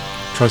tries to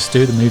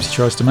do, the moves he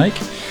tries to make.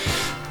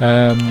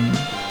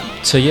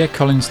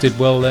 Collins did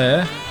well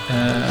there.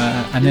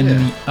 And then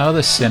in the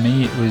other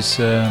semi, it was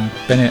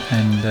Bennett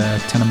and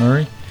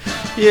Tanamuri.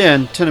 Yeah,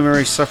 and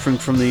Tanamuri suffering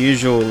from the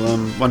usual,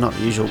 not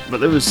the usual, but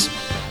there's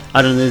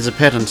a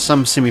pattern.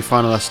 Some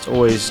semi-finalists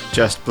always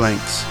just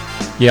blanks.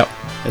 Yep.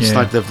 It's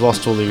like they've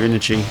lost all their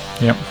energy.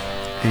 Yep.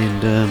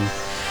 And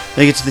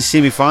they get to the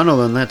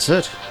semi-final and that's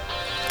it.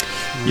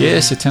 Yeah,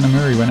 so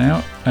Tanamuri went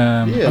out.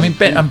 I mean,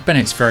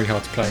 Bennett's very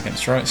hard to play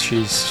against, right?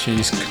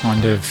 She's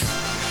kind of...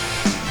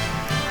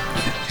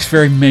 She's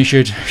very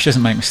measured. She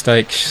doesn't make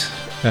mistakes.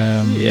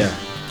 There's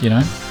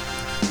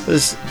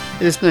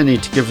no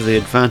need to give her the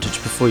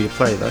advantage before you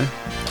play, though.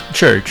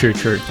 True.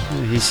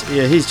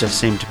 He's just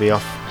seemed to be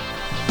off.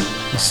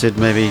 He said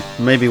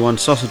maybe one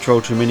sausage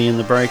roll too many in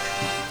the break.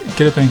 It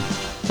could have been.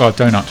 Well,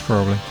 donuts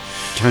probably.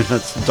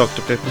 donuts and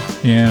Dr. Pepper.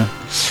 Yeah.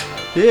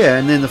 Yeah,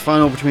 and then the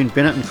final between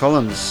Bennett and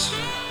Collins.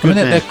 I mean,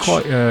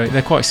 Good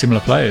they're quite similar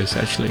players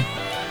actually.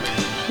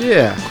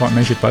 Yeah. Quite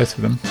measured, both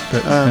of them.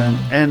 But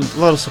and a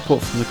lot of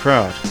support from the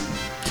crowd.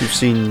 You've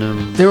seen.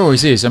 There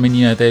always is. I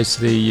mean, there's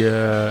the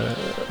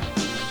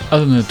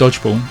other than the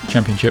dodgeball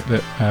championship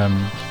that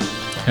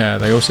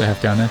they also have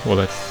down there.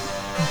 Or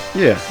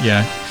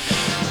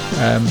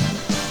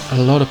a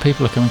lot of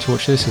people are coming to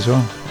watch this as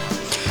well.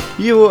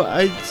 Yeah, well,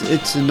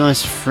 it's a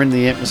nice,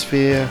 friendly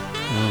atmosphere.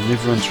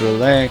 Everyone's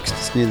relaxed.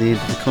 It's near the end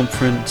of the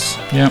conference.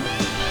 Yeah.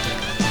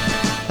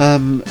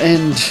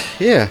 And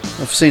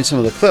I've seen some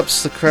of the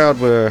clips. The crowd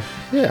were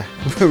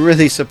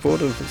really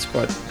supportive. It's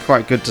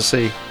quite good to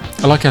see.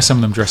 I like how some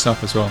of them dress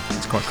up as well.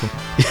 It's quite cool.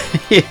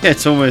 Yeah,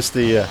 it's almost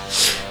the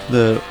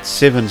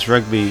Sevens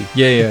rugby.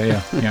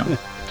 Yeah.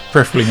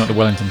 Preferably not the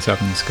Wellington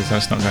Sevens, because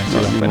that's not going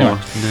too long. But anyway.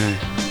 No.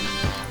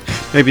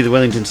 Maybe the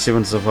Wellington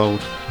Sevens of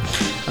old.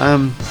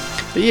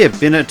 But yeah,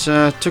 Bennett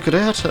took it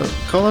out.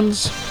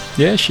 Collins.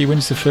 Yeah, she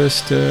wins the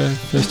first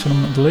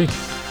tournament of the league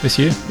this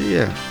year.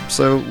 Yeah,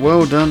 so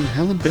well done,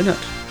 Helen Bennett.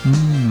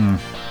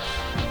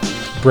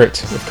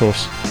 Brit, of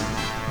course.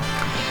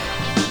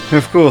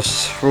 Of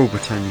course, Rule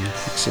Britannia,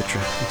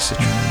 etc.,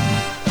 etc.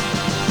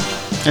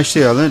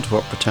 Actually, I learnt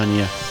what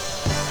Britannia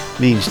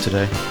means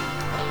today,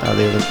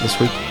 this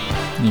week.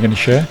 Are you going to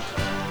share?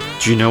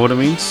 Do you know what it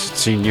means?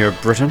 It's in your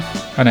Britain.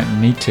 I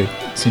don't need to.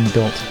 It's in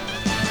Dalt.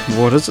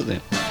 What is it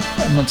then?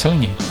 I'm not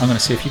telling you. I'm going to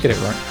see if you get it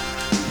right.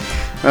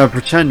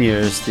 Britannia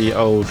is the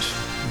old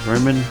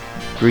Roman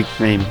Greek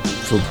name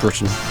for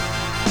Britain.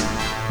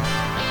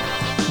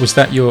 Was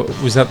that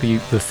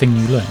the thing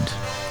you learned?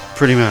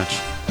 Pretty much.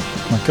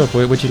 Oh my God,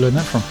 where'd you learn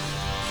that from?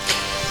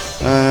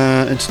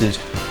 Internet.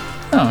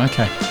 Oh,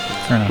 okay.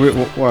 Fair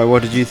enough. Why?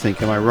 What did you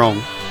think? Am I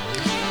wrong?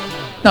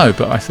 No,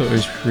 but I thought it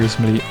was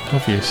reasonably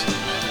obvious.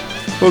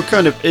 Well, it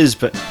kind of is,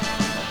 but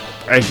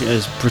actually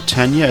as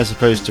Britannia as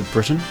opposed to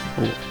Britain.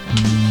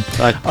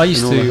 I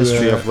used in all to the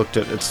history I've looked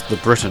at, it's the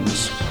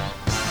Britons.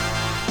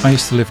 I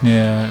used to live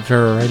near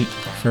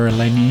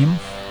Verulamium,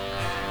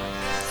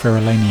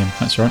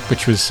 that's right,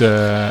 which was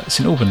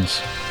St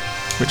Albans,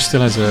 which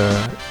still has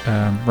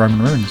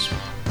Roman ruins.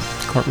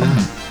 It's quite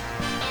prominent.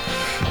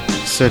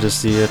 So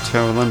does the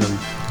Tower of London,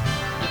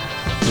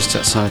 just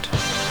outside.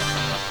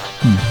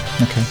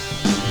 Okay.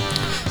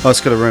 Oh,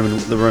 it's got the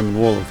Roman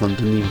Wall of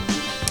London.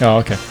 Oh,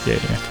 okay.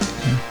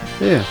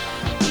 Yeah.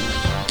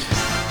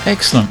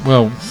 Excellent.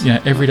 Well,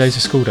 every day's a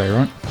school day,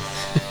 right?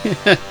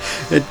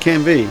 It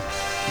can be.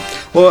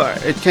 Well,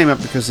 it came up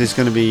because there's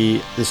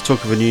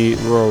talk of a new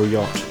royal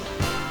yacht.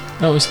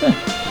 Oh, is there?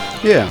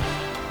 Yeah.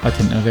 I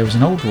didn't know there was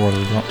an old royal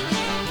yacht.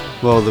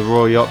 Well, the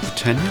Royal Yacht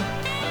Britannia.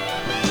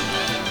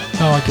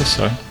 Oh, I guess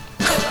so.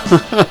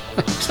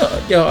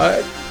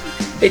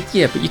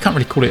 But you can't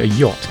really call it a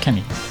yacht, can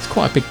you? It's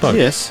quite a big boat.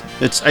 Yes,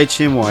 it's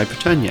HMY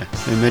Britannia,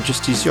 Her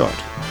Majesty's yacht.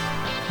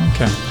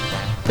 Okay.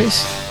 But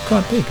it's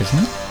quite big,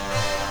 isn't it?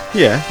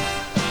 Yeah.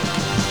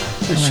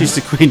 She's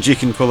the Queen, she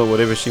can call it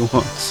whatever she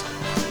wants.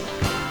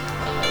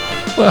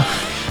 Well,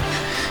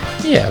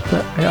 yeah,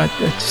 but I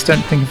just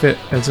don't think of it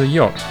as a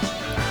yacht.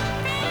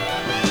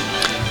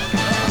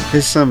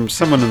 There's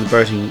someone in the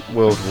boating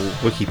world, or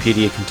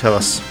Wikipedia, can tell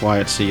us why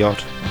it's a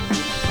yacht.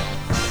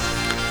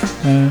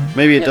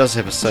 Maybe it does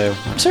have a sail.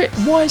 I'm sorry,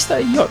 why is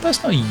that a yacht?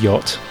 That's not a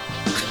yacht.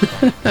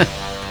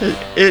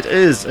 It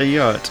is a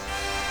yacht.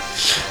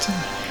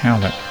 How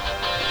that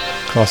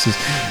classes.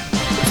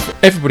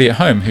 Everybody at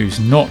home who's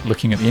not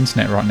looking at the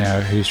internet right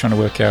now, who's trying to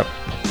work out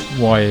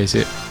why is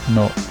it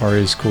not or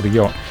is called a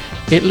yacht,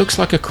 it looks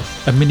like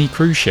a mini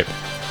cruise ship.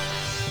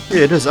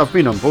 Yeah, it is. I've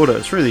been on board it.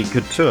 It's a really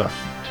good tour.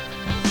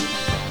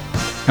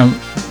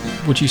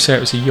 Would you say it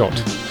was a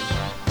yacht?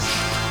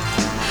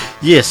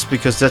 Yes,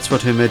 because that's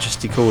what Her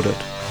Majesty called it.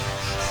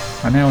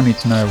 I now need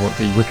to know what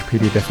the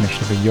Wikipedia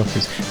definition of a yacht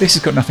is. This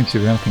has got nothing to do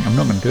with anything. I'm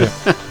not going to do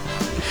it.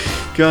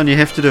 Go on, you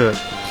have to do it.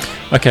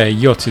 Okay, a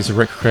yacht is a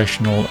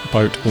recreational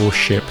boat or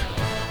ship.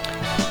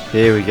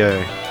 There we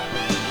go.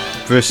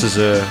 Versus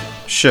a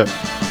ship,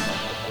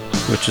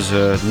 which is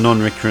a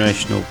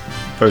non-recreational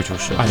boat or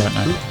ship. I don't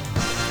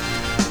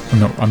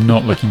know. I'm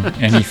not looking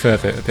any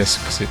further at this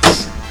because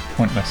it's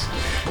pointless.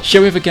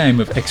 Shall we have a game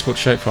of export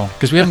shapefile?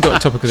 Because we haven't got a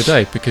topic of the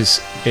day because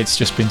it's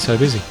just been so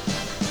busy.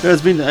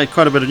 There's been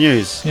quite a bit of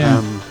news.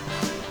 Yeah.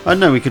 I don't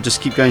know, we could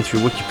just keep going through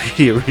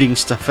Wikipedia reading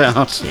stuff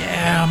out.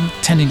 Yeah, I'm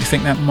tending to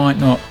think that might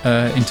not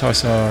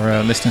entice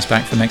our listeners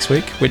back for next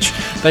week, which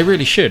they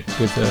really should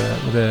with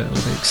an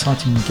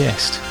exciting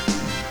guest.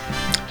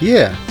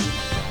 Yeah.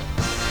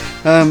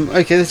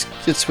 Okay, let's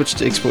switch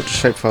to export to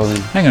shapefile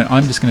then. Hang on,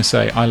 I'm just going to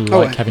say I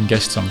like having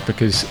guests on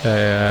because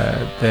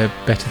they're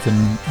better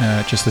than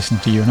just listening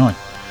to you and I.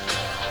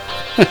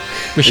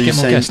 We should get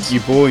more guests.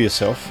 You bore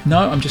yourself?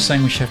 No, I'm just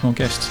saying we should have more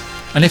guests.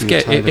 And if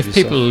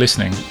people are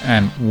listening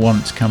and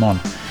want to come on,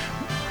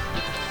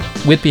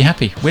 we'd be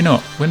happy. We're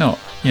not.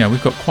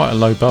 We've got quite a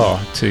low bar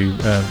to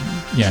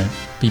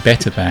be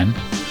better than.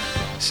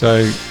 So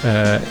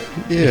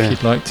if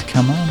you'd like to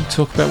come on,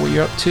 talk about what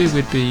you're up to,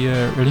 we'd be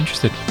really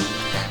interested.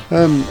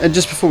 And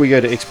just before we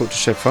go to export to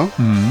shapefile,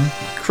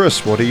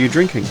 Chris, what are you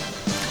drinking?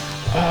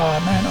 Oh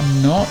man,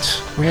 I'm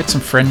not. We had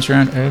some friends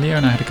around earlier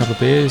and I had a couple of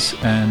beers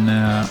and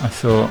I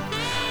thought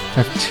if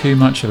I have too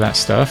much of that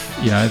stuff,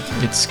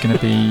 it's going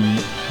to be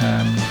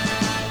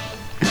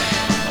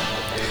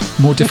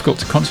more difficult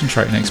to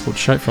concentrate and export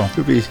to shapefile.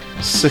 You'll be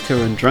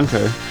sicko and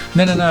drunko.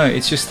 No.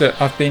 It's just that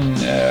I've been,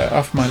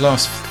 after my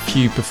last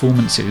few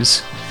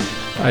performances,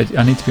 I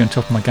need to be on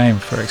top of my game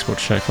for export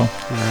to shapefile.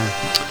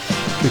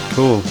 Good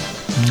call.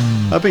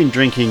 I've been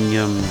drinking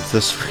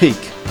this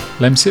week.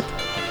 Lemsip?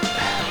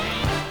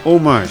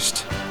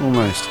 Almost.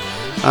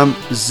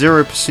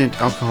 0%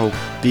 alcohol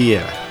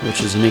beer,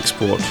 which is an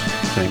export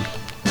thing.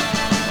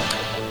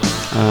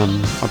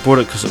 I bought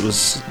it because it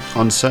was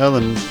on sale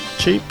and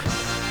cheap.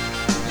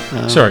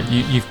 Sorry,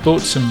 you've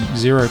bought some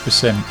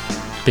 0%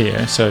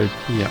 beer, so...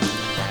 Yeah.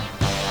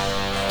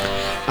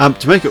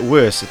 To make it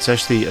worse, it's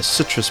actually a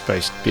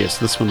citrus-based beer,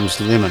 so this one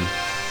was lemon.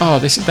 Oh,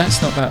 that's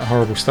not that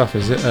horrible stuff,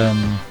 is it?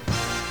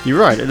 You're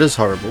right, it is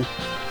horrible.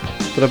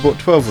 But I bought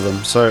 12 of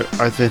them, so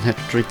I then had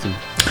to drink them.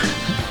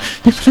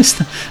 Yeah,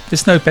 but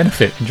there's no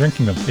benefit in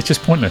drinking them. It's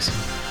just pointless.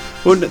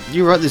 Well,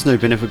 you're right, there's no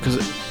benefit, because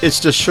it's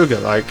just sugar.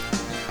 Like,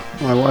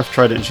 my wife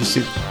tried it and she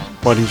said,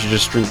 why didn't you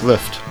just drink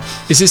Lift?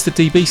 Is this the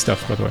DB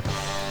stuff, by the way?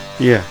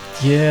 Yeah.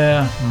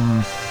 Yeah.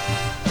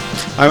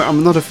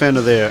 I'm not a fan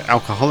of their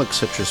alcoholic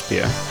citrus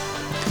beer.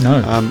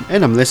 No.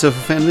 And I'm less of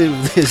a fan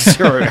of their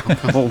zero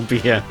alcohol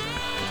beer.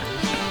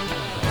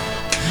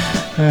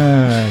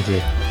 Oh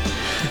dear.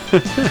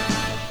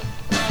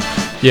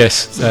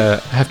 Yes, I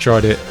have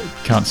tried it.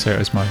 Can't say it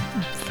was my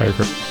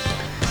favourite.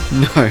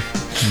 No.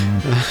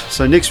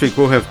 So next week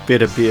we'll have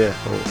better beer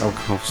or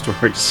alcohol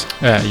stories.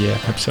 Yeah, I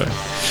hope so.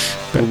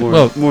 But,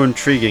 more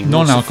intriguing.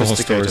 Non-alcohol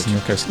stories in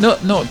your case. Not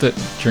that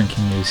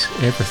drinking is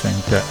everything,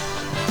 but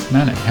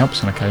man, it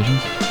helps on occasion.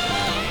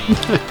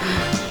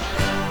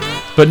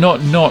 But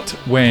not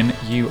when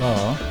you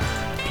are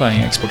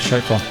playing export to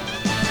shapefile.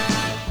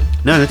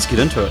 No, let's get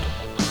into it.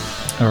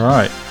 All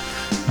right.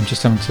 I'm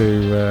just having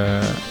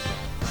to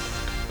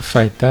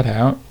fade that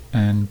out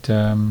and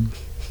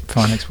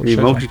find export to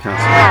shapefile.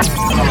 Multicast.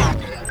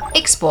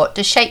 Export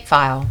to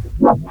shapefile.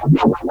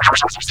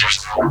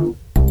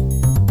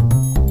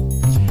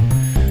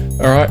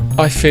 Alright,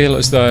 I feel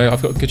as though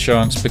I've got a good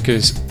chance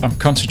because I'm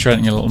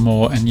concentrating a little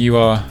more and you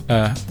are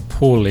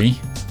poorly.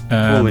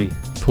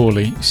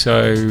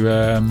 So,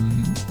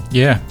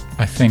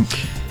 I think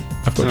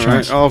I've got a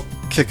chance. Alright, I'll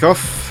kick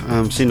off.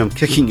 Seeing I'm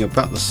kicking your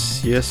butt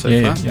this year so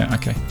far. Yeah,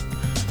 okay.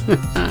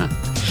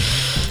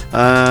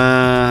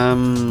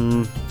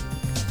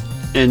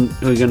 And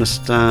we're going to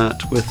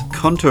start with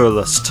Contour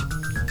List.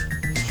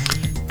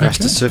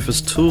 Raster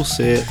Surface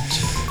Toolset.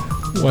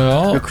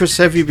 Well, now, Chris,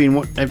 have you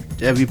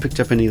picked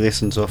up any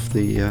lessons off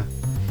the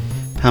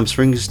Palm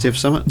Springs Dev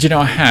Summit? Do you know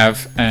I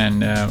have,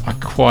 and I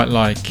quite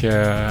like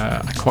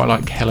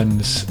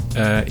Helen's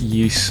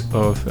use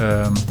of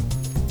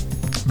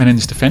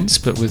Menin's Defense,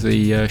 but with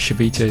the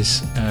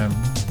Chavites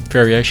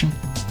variation.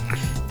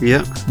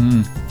 Yeah.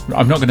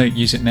 I'm not going to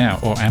use it now,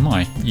 or am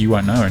I? You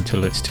won't know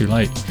until it's too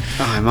late.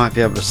 Oh, I might be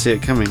able to see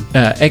it coming.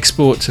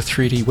 Export to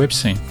 3D web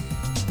scene.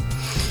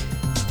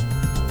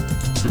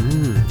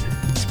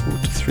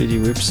 Export to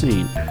 3D web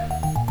scene.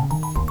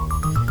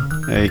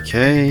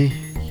 Okay.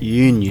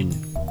 Union.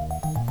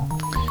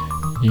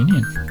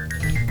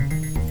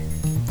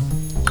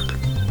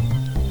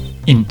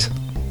 Int.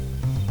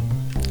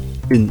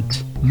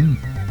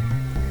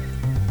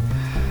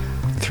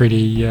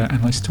 3D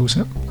analyst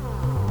toolset.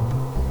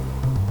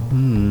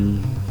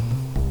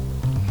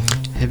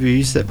 Have you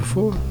used that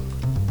before?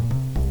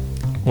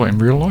 What, in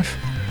real life?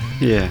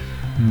 Yeah.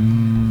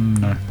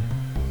 No.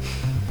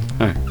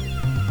 Oh.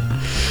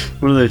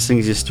 One of those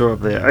things you store up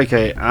there.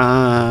 Okay,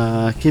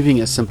 keeping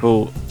it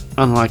simple,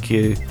 unlike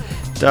you,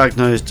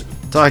 diagnosed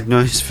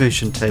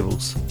version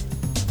tables.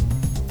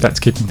 That's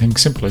keeping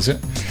things simple, is it?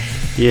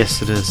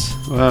 Yes, it is.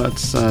 Well,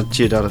 it's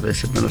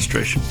Geodatabase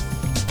Administration.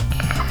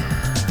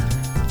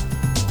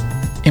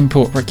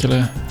 Import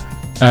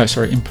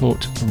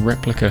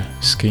replica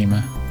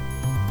schema.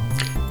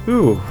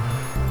 Ooh.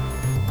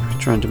 You're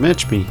trying to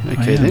match me.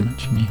 Okay, then.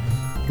 Matching you.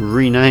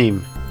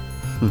 Rename.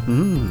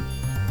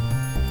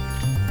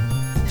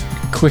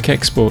 Quick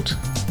export.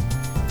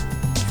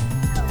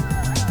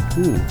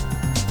 Ooh.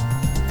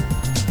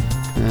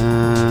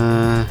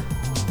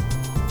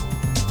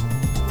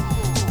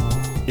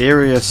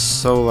 Area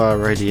solar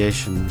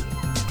radiation.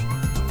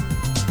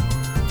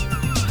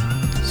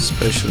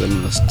 Spatial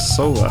analyst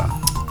solar.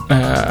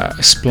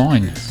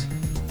 Spline.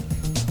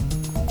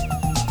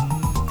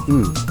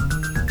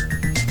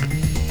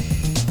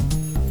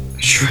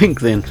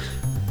 Shrink then.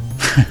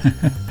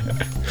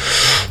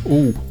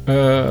 Ooh,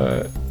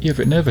 you're a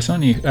bit nervous,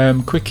 aren't you?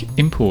 Quick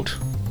import.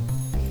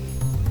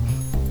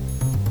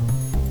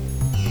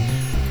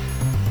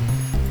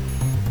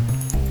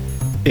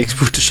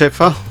 Export to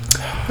shapefile.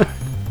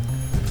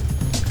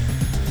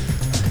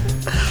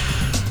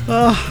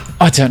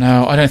 I don't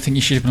know. I don't think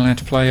you should have been allowed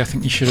to play. I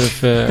think you should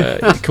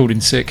have called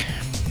in sick.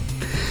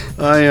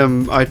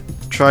 I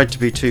tried tried to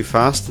be too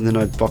fast, and then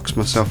I boxed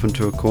myself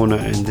into a corner,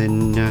 and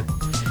then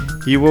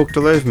you walked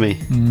all over me.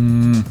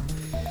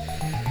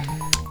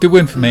 Good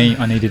win for me.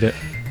 I needed it.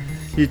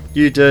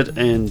 You did,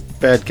 and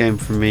bad game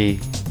for me,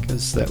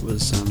 because that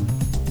was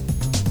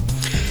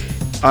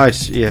I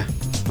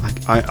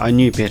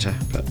knew better,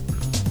 but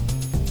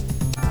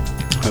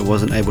I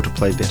wasn't able to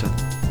play better.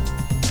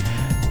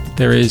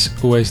 There is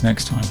always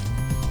next time.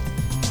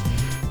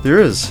 There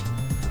is.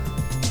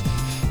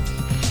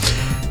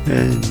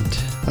 And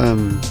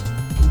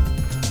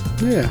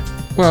yeah.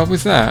 Well,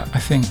 with that, I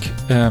think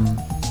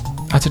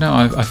I don't know.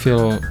 I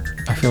feel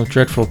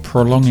dreadful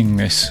prolonging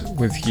this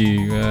with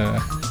you.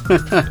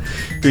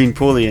 Being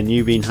poorly and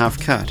you being half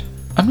cut.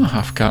 I'm not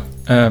half cut,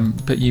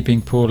 but you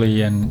being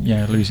poorly and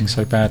losing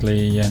so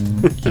badly,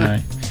 and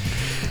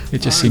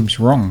it just seems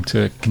wrong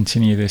to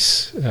continue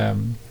this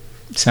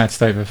sad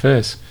state of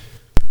affairs.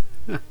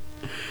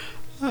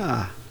 Do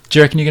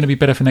you reckon you're going to be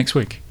better for next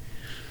week?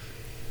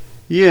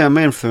 Yeah,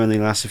 man flu only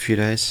lasts a few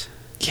days.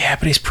 Yeah,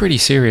 but it's pretty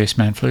serious,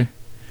 man flu.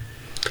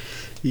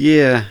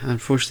 Yeah,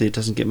 unfortunately it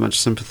doesn't get much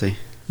sympathy.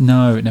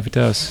 No, it never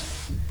does.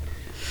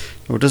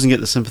 Or it doesn't get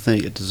the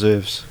sympathy it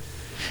deserves.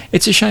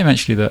 It's a shame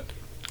actually that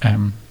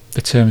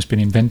the term's been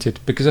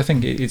invented, because I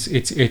think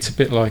it's a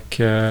bit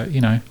like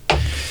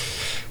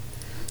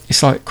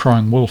it's like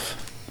crying wolf.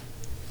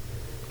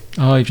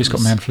 Oh, you've just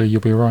got man flu,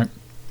 you'll be alright.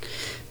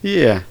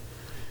 Yeah.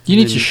 You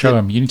need to show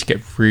them. You need to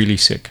get really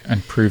sick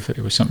and prove that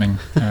it was something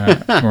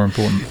more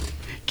important.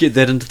 Get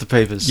that into the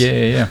papers.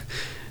 Yeah.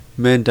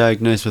 Man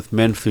diagnosed with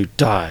man flu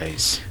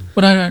dies.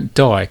 Well, I don't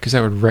die, because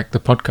that would wreck the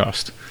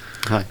podcast.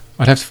 Hi.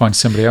 I'd have to find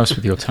somebody else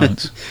with your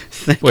talents.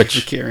 Thank you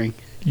for caring.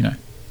 I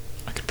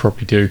could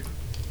probably do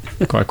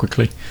quite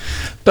quickly.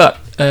 But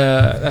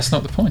that's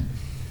not the point.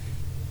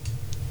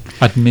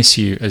 I'd miss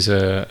you as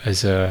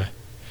a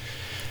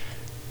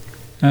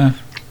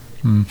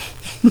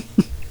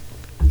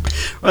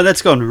Well,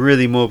 that's gone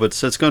really morbid.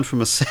 So it's gone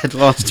from a sad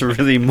loss to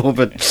really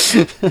morbid.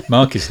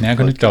 Mark is now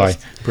going to die.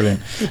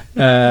 Brilliant.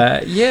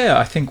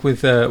 I think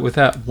with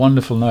that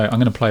wonderful note, I'm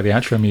going to play the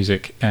outro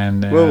music.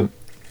 And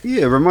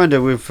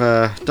reminder: we've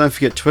don't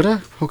forget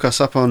Twitter. Hook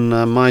us up on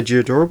My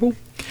Geodorable.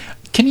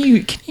 Can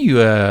you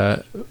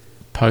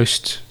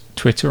post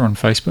Twitter on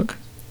Facebook?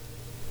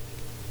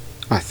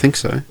 I think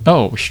so.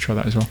 Oh, we should try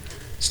that as well.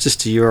 It's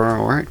just a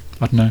URL, right?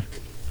 I don't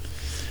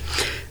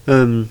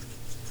know.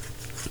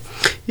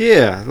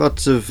 Yeah,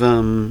 lots of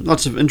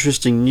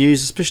interesting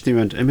news, especially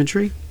around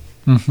imagery.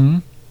 Mm-hmm.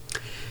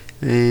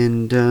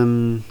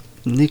 And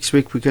next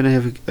week we're going to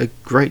have a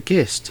great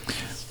guest.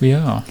 We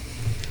are.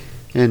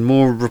 And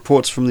more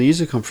reports from the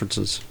user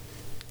conferences.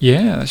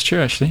 Yeah, that's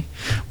true. Actually,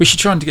 we should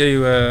try and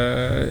do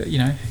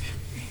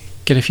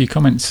get a few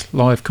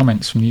live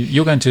comments from you.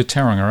 You're going to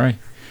Tauranga, right?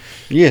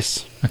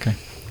 Yes. Okay.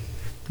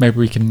 Maybe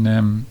we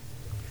can.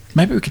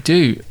 Maybe we could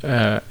do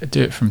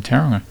it from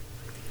Tauranga.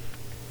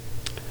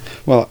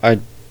 Well, I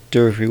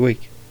do every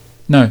week.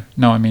 No,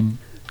 I mean,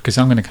 because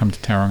I'm going to come to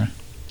Tauranga.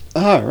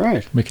 Oh,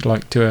 right. We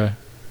could do a,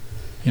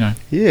 Yeah,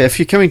 if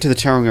you're coming to the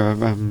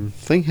Tauranga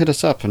thing, hit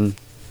us up and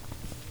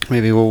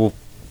maybe we'll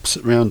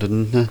sit around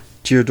and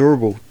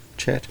Geodorable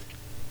chat.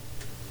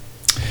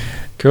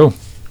 Cool.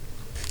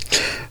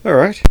 All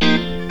right.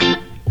 We'll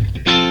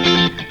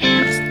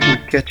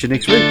catch you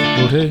next week.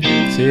 Will do.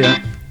 See ya.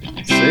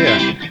 See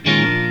ya.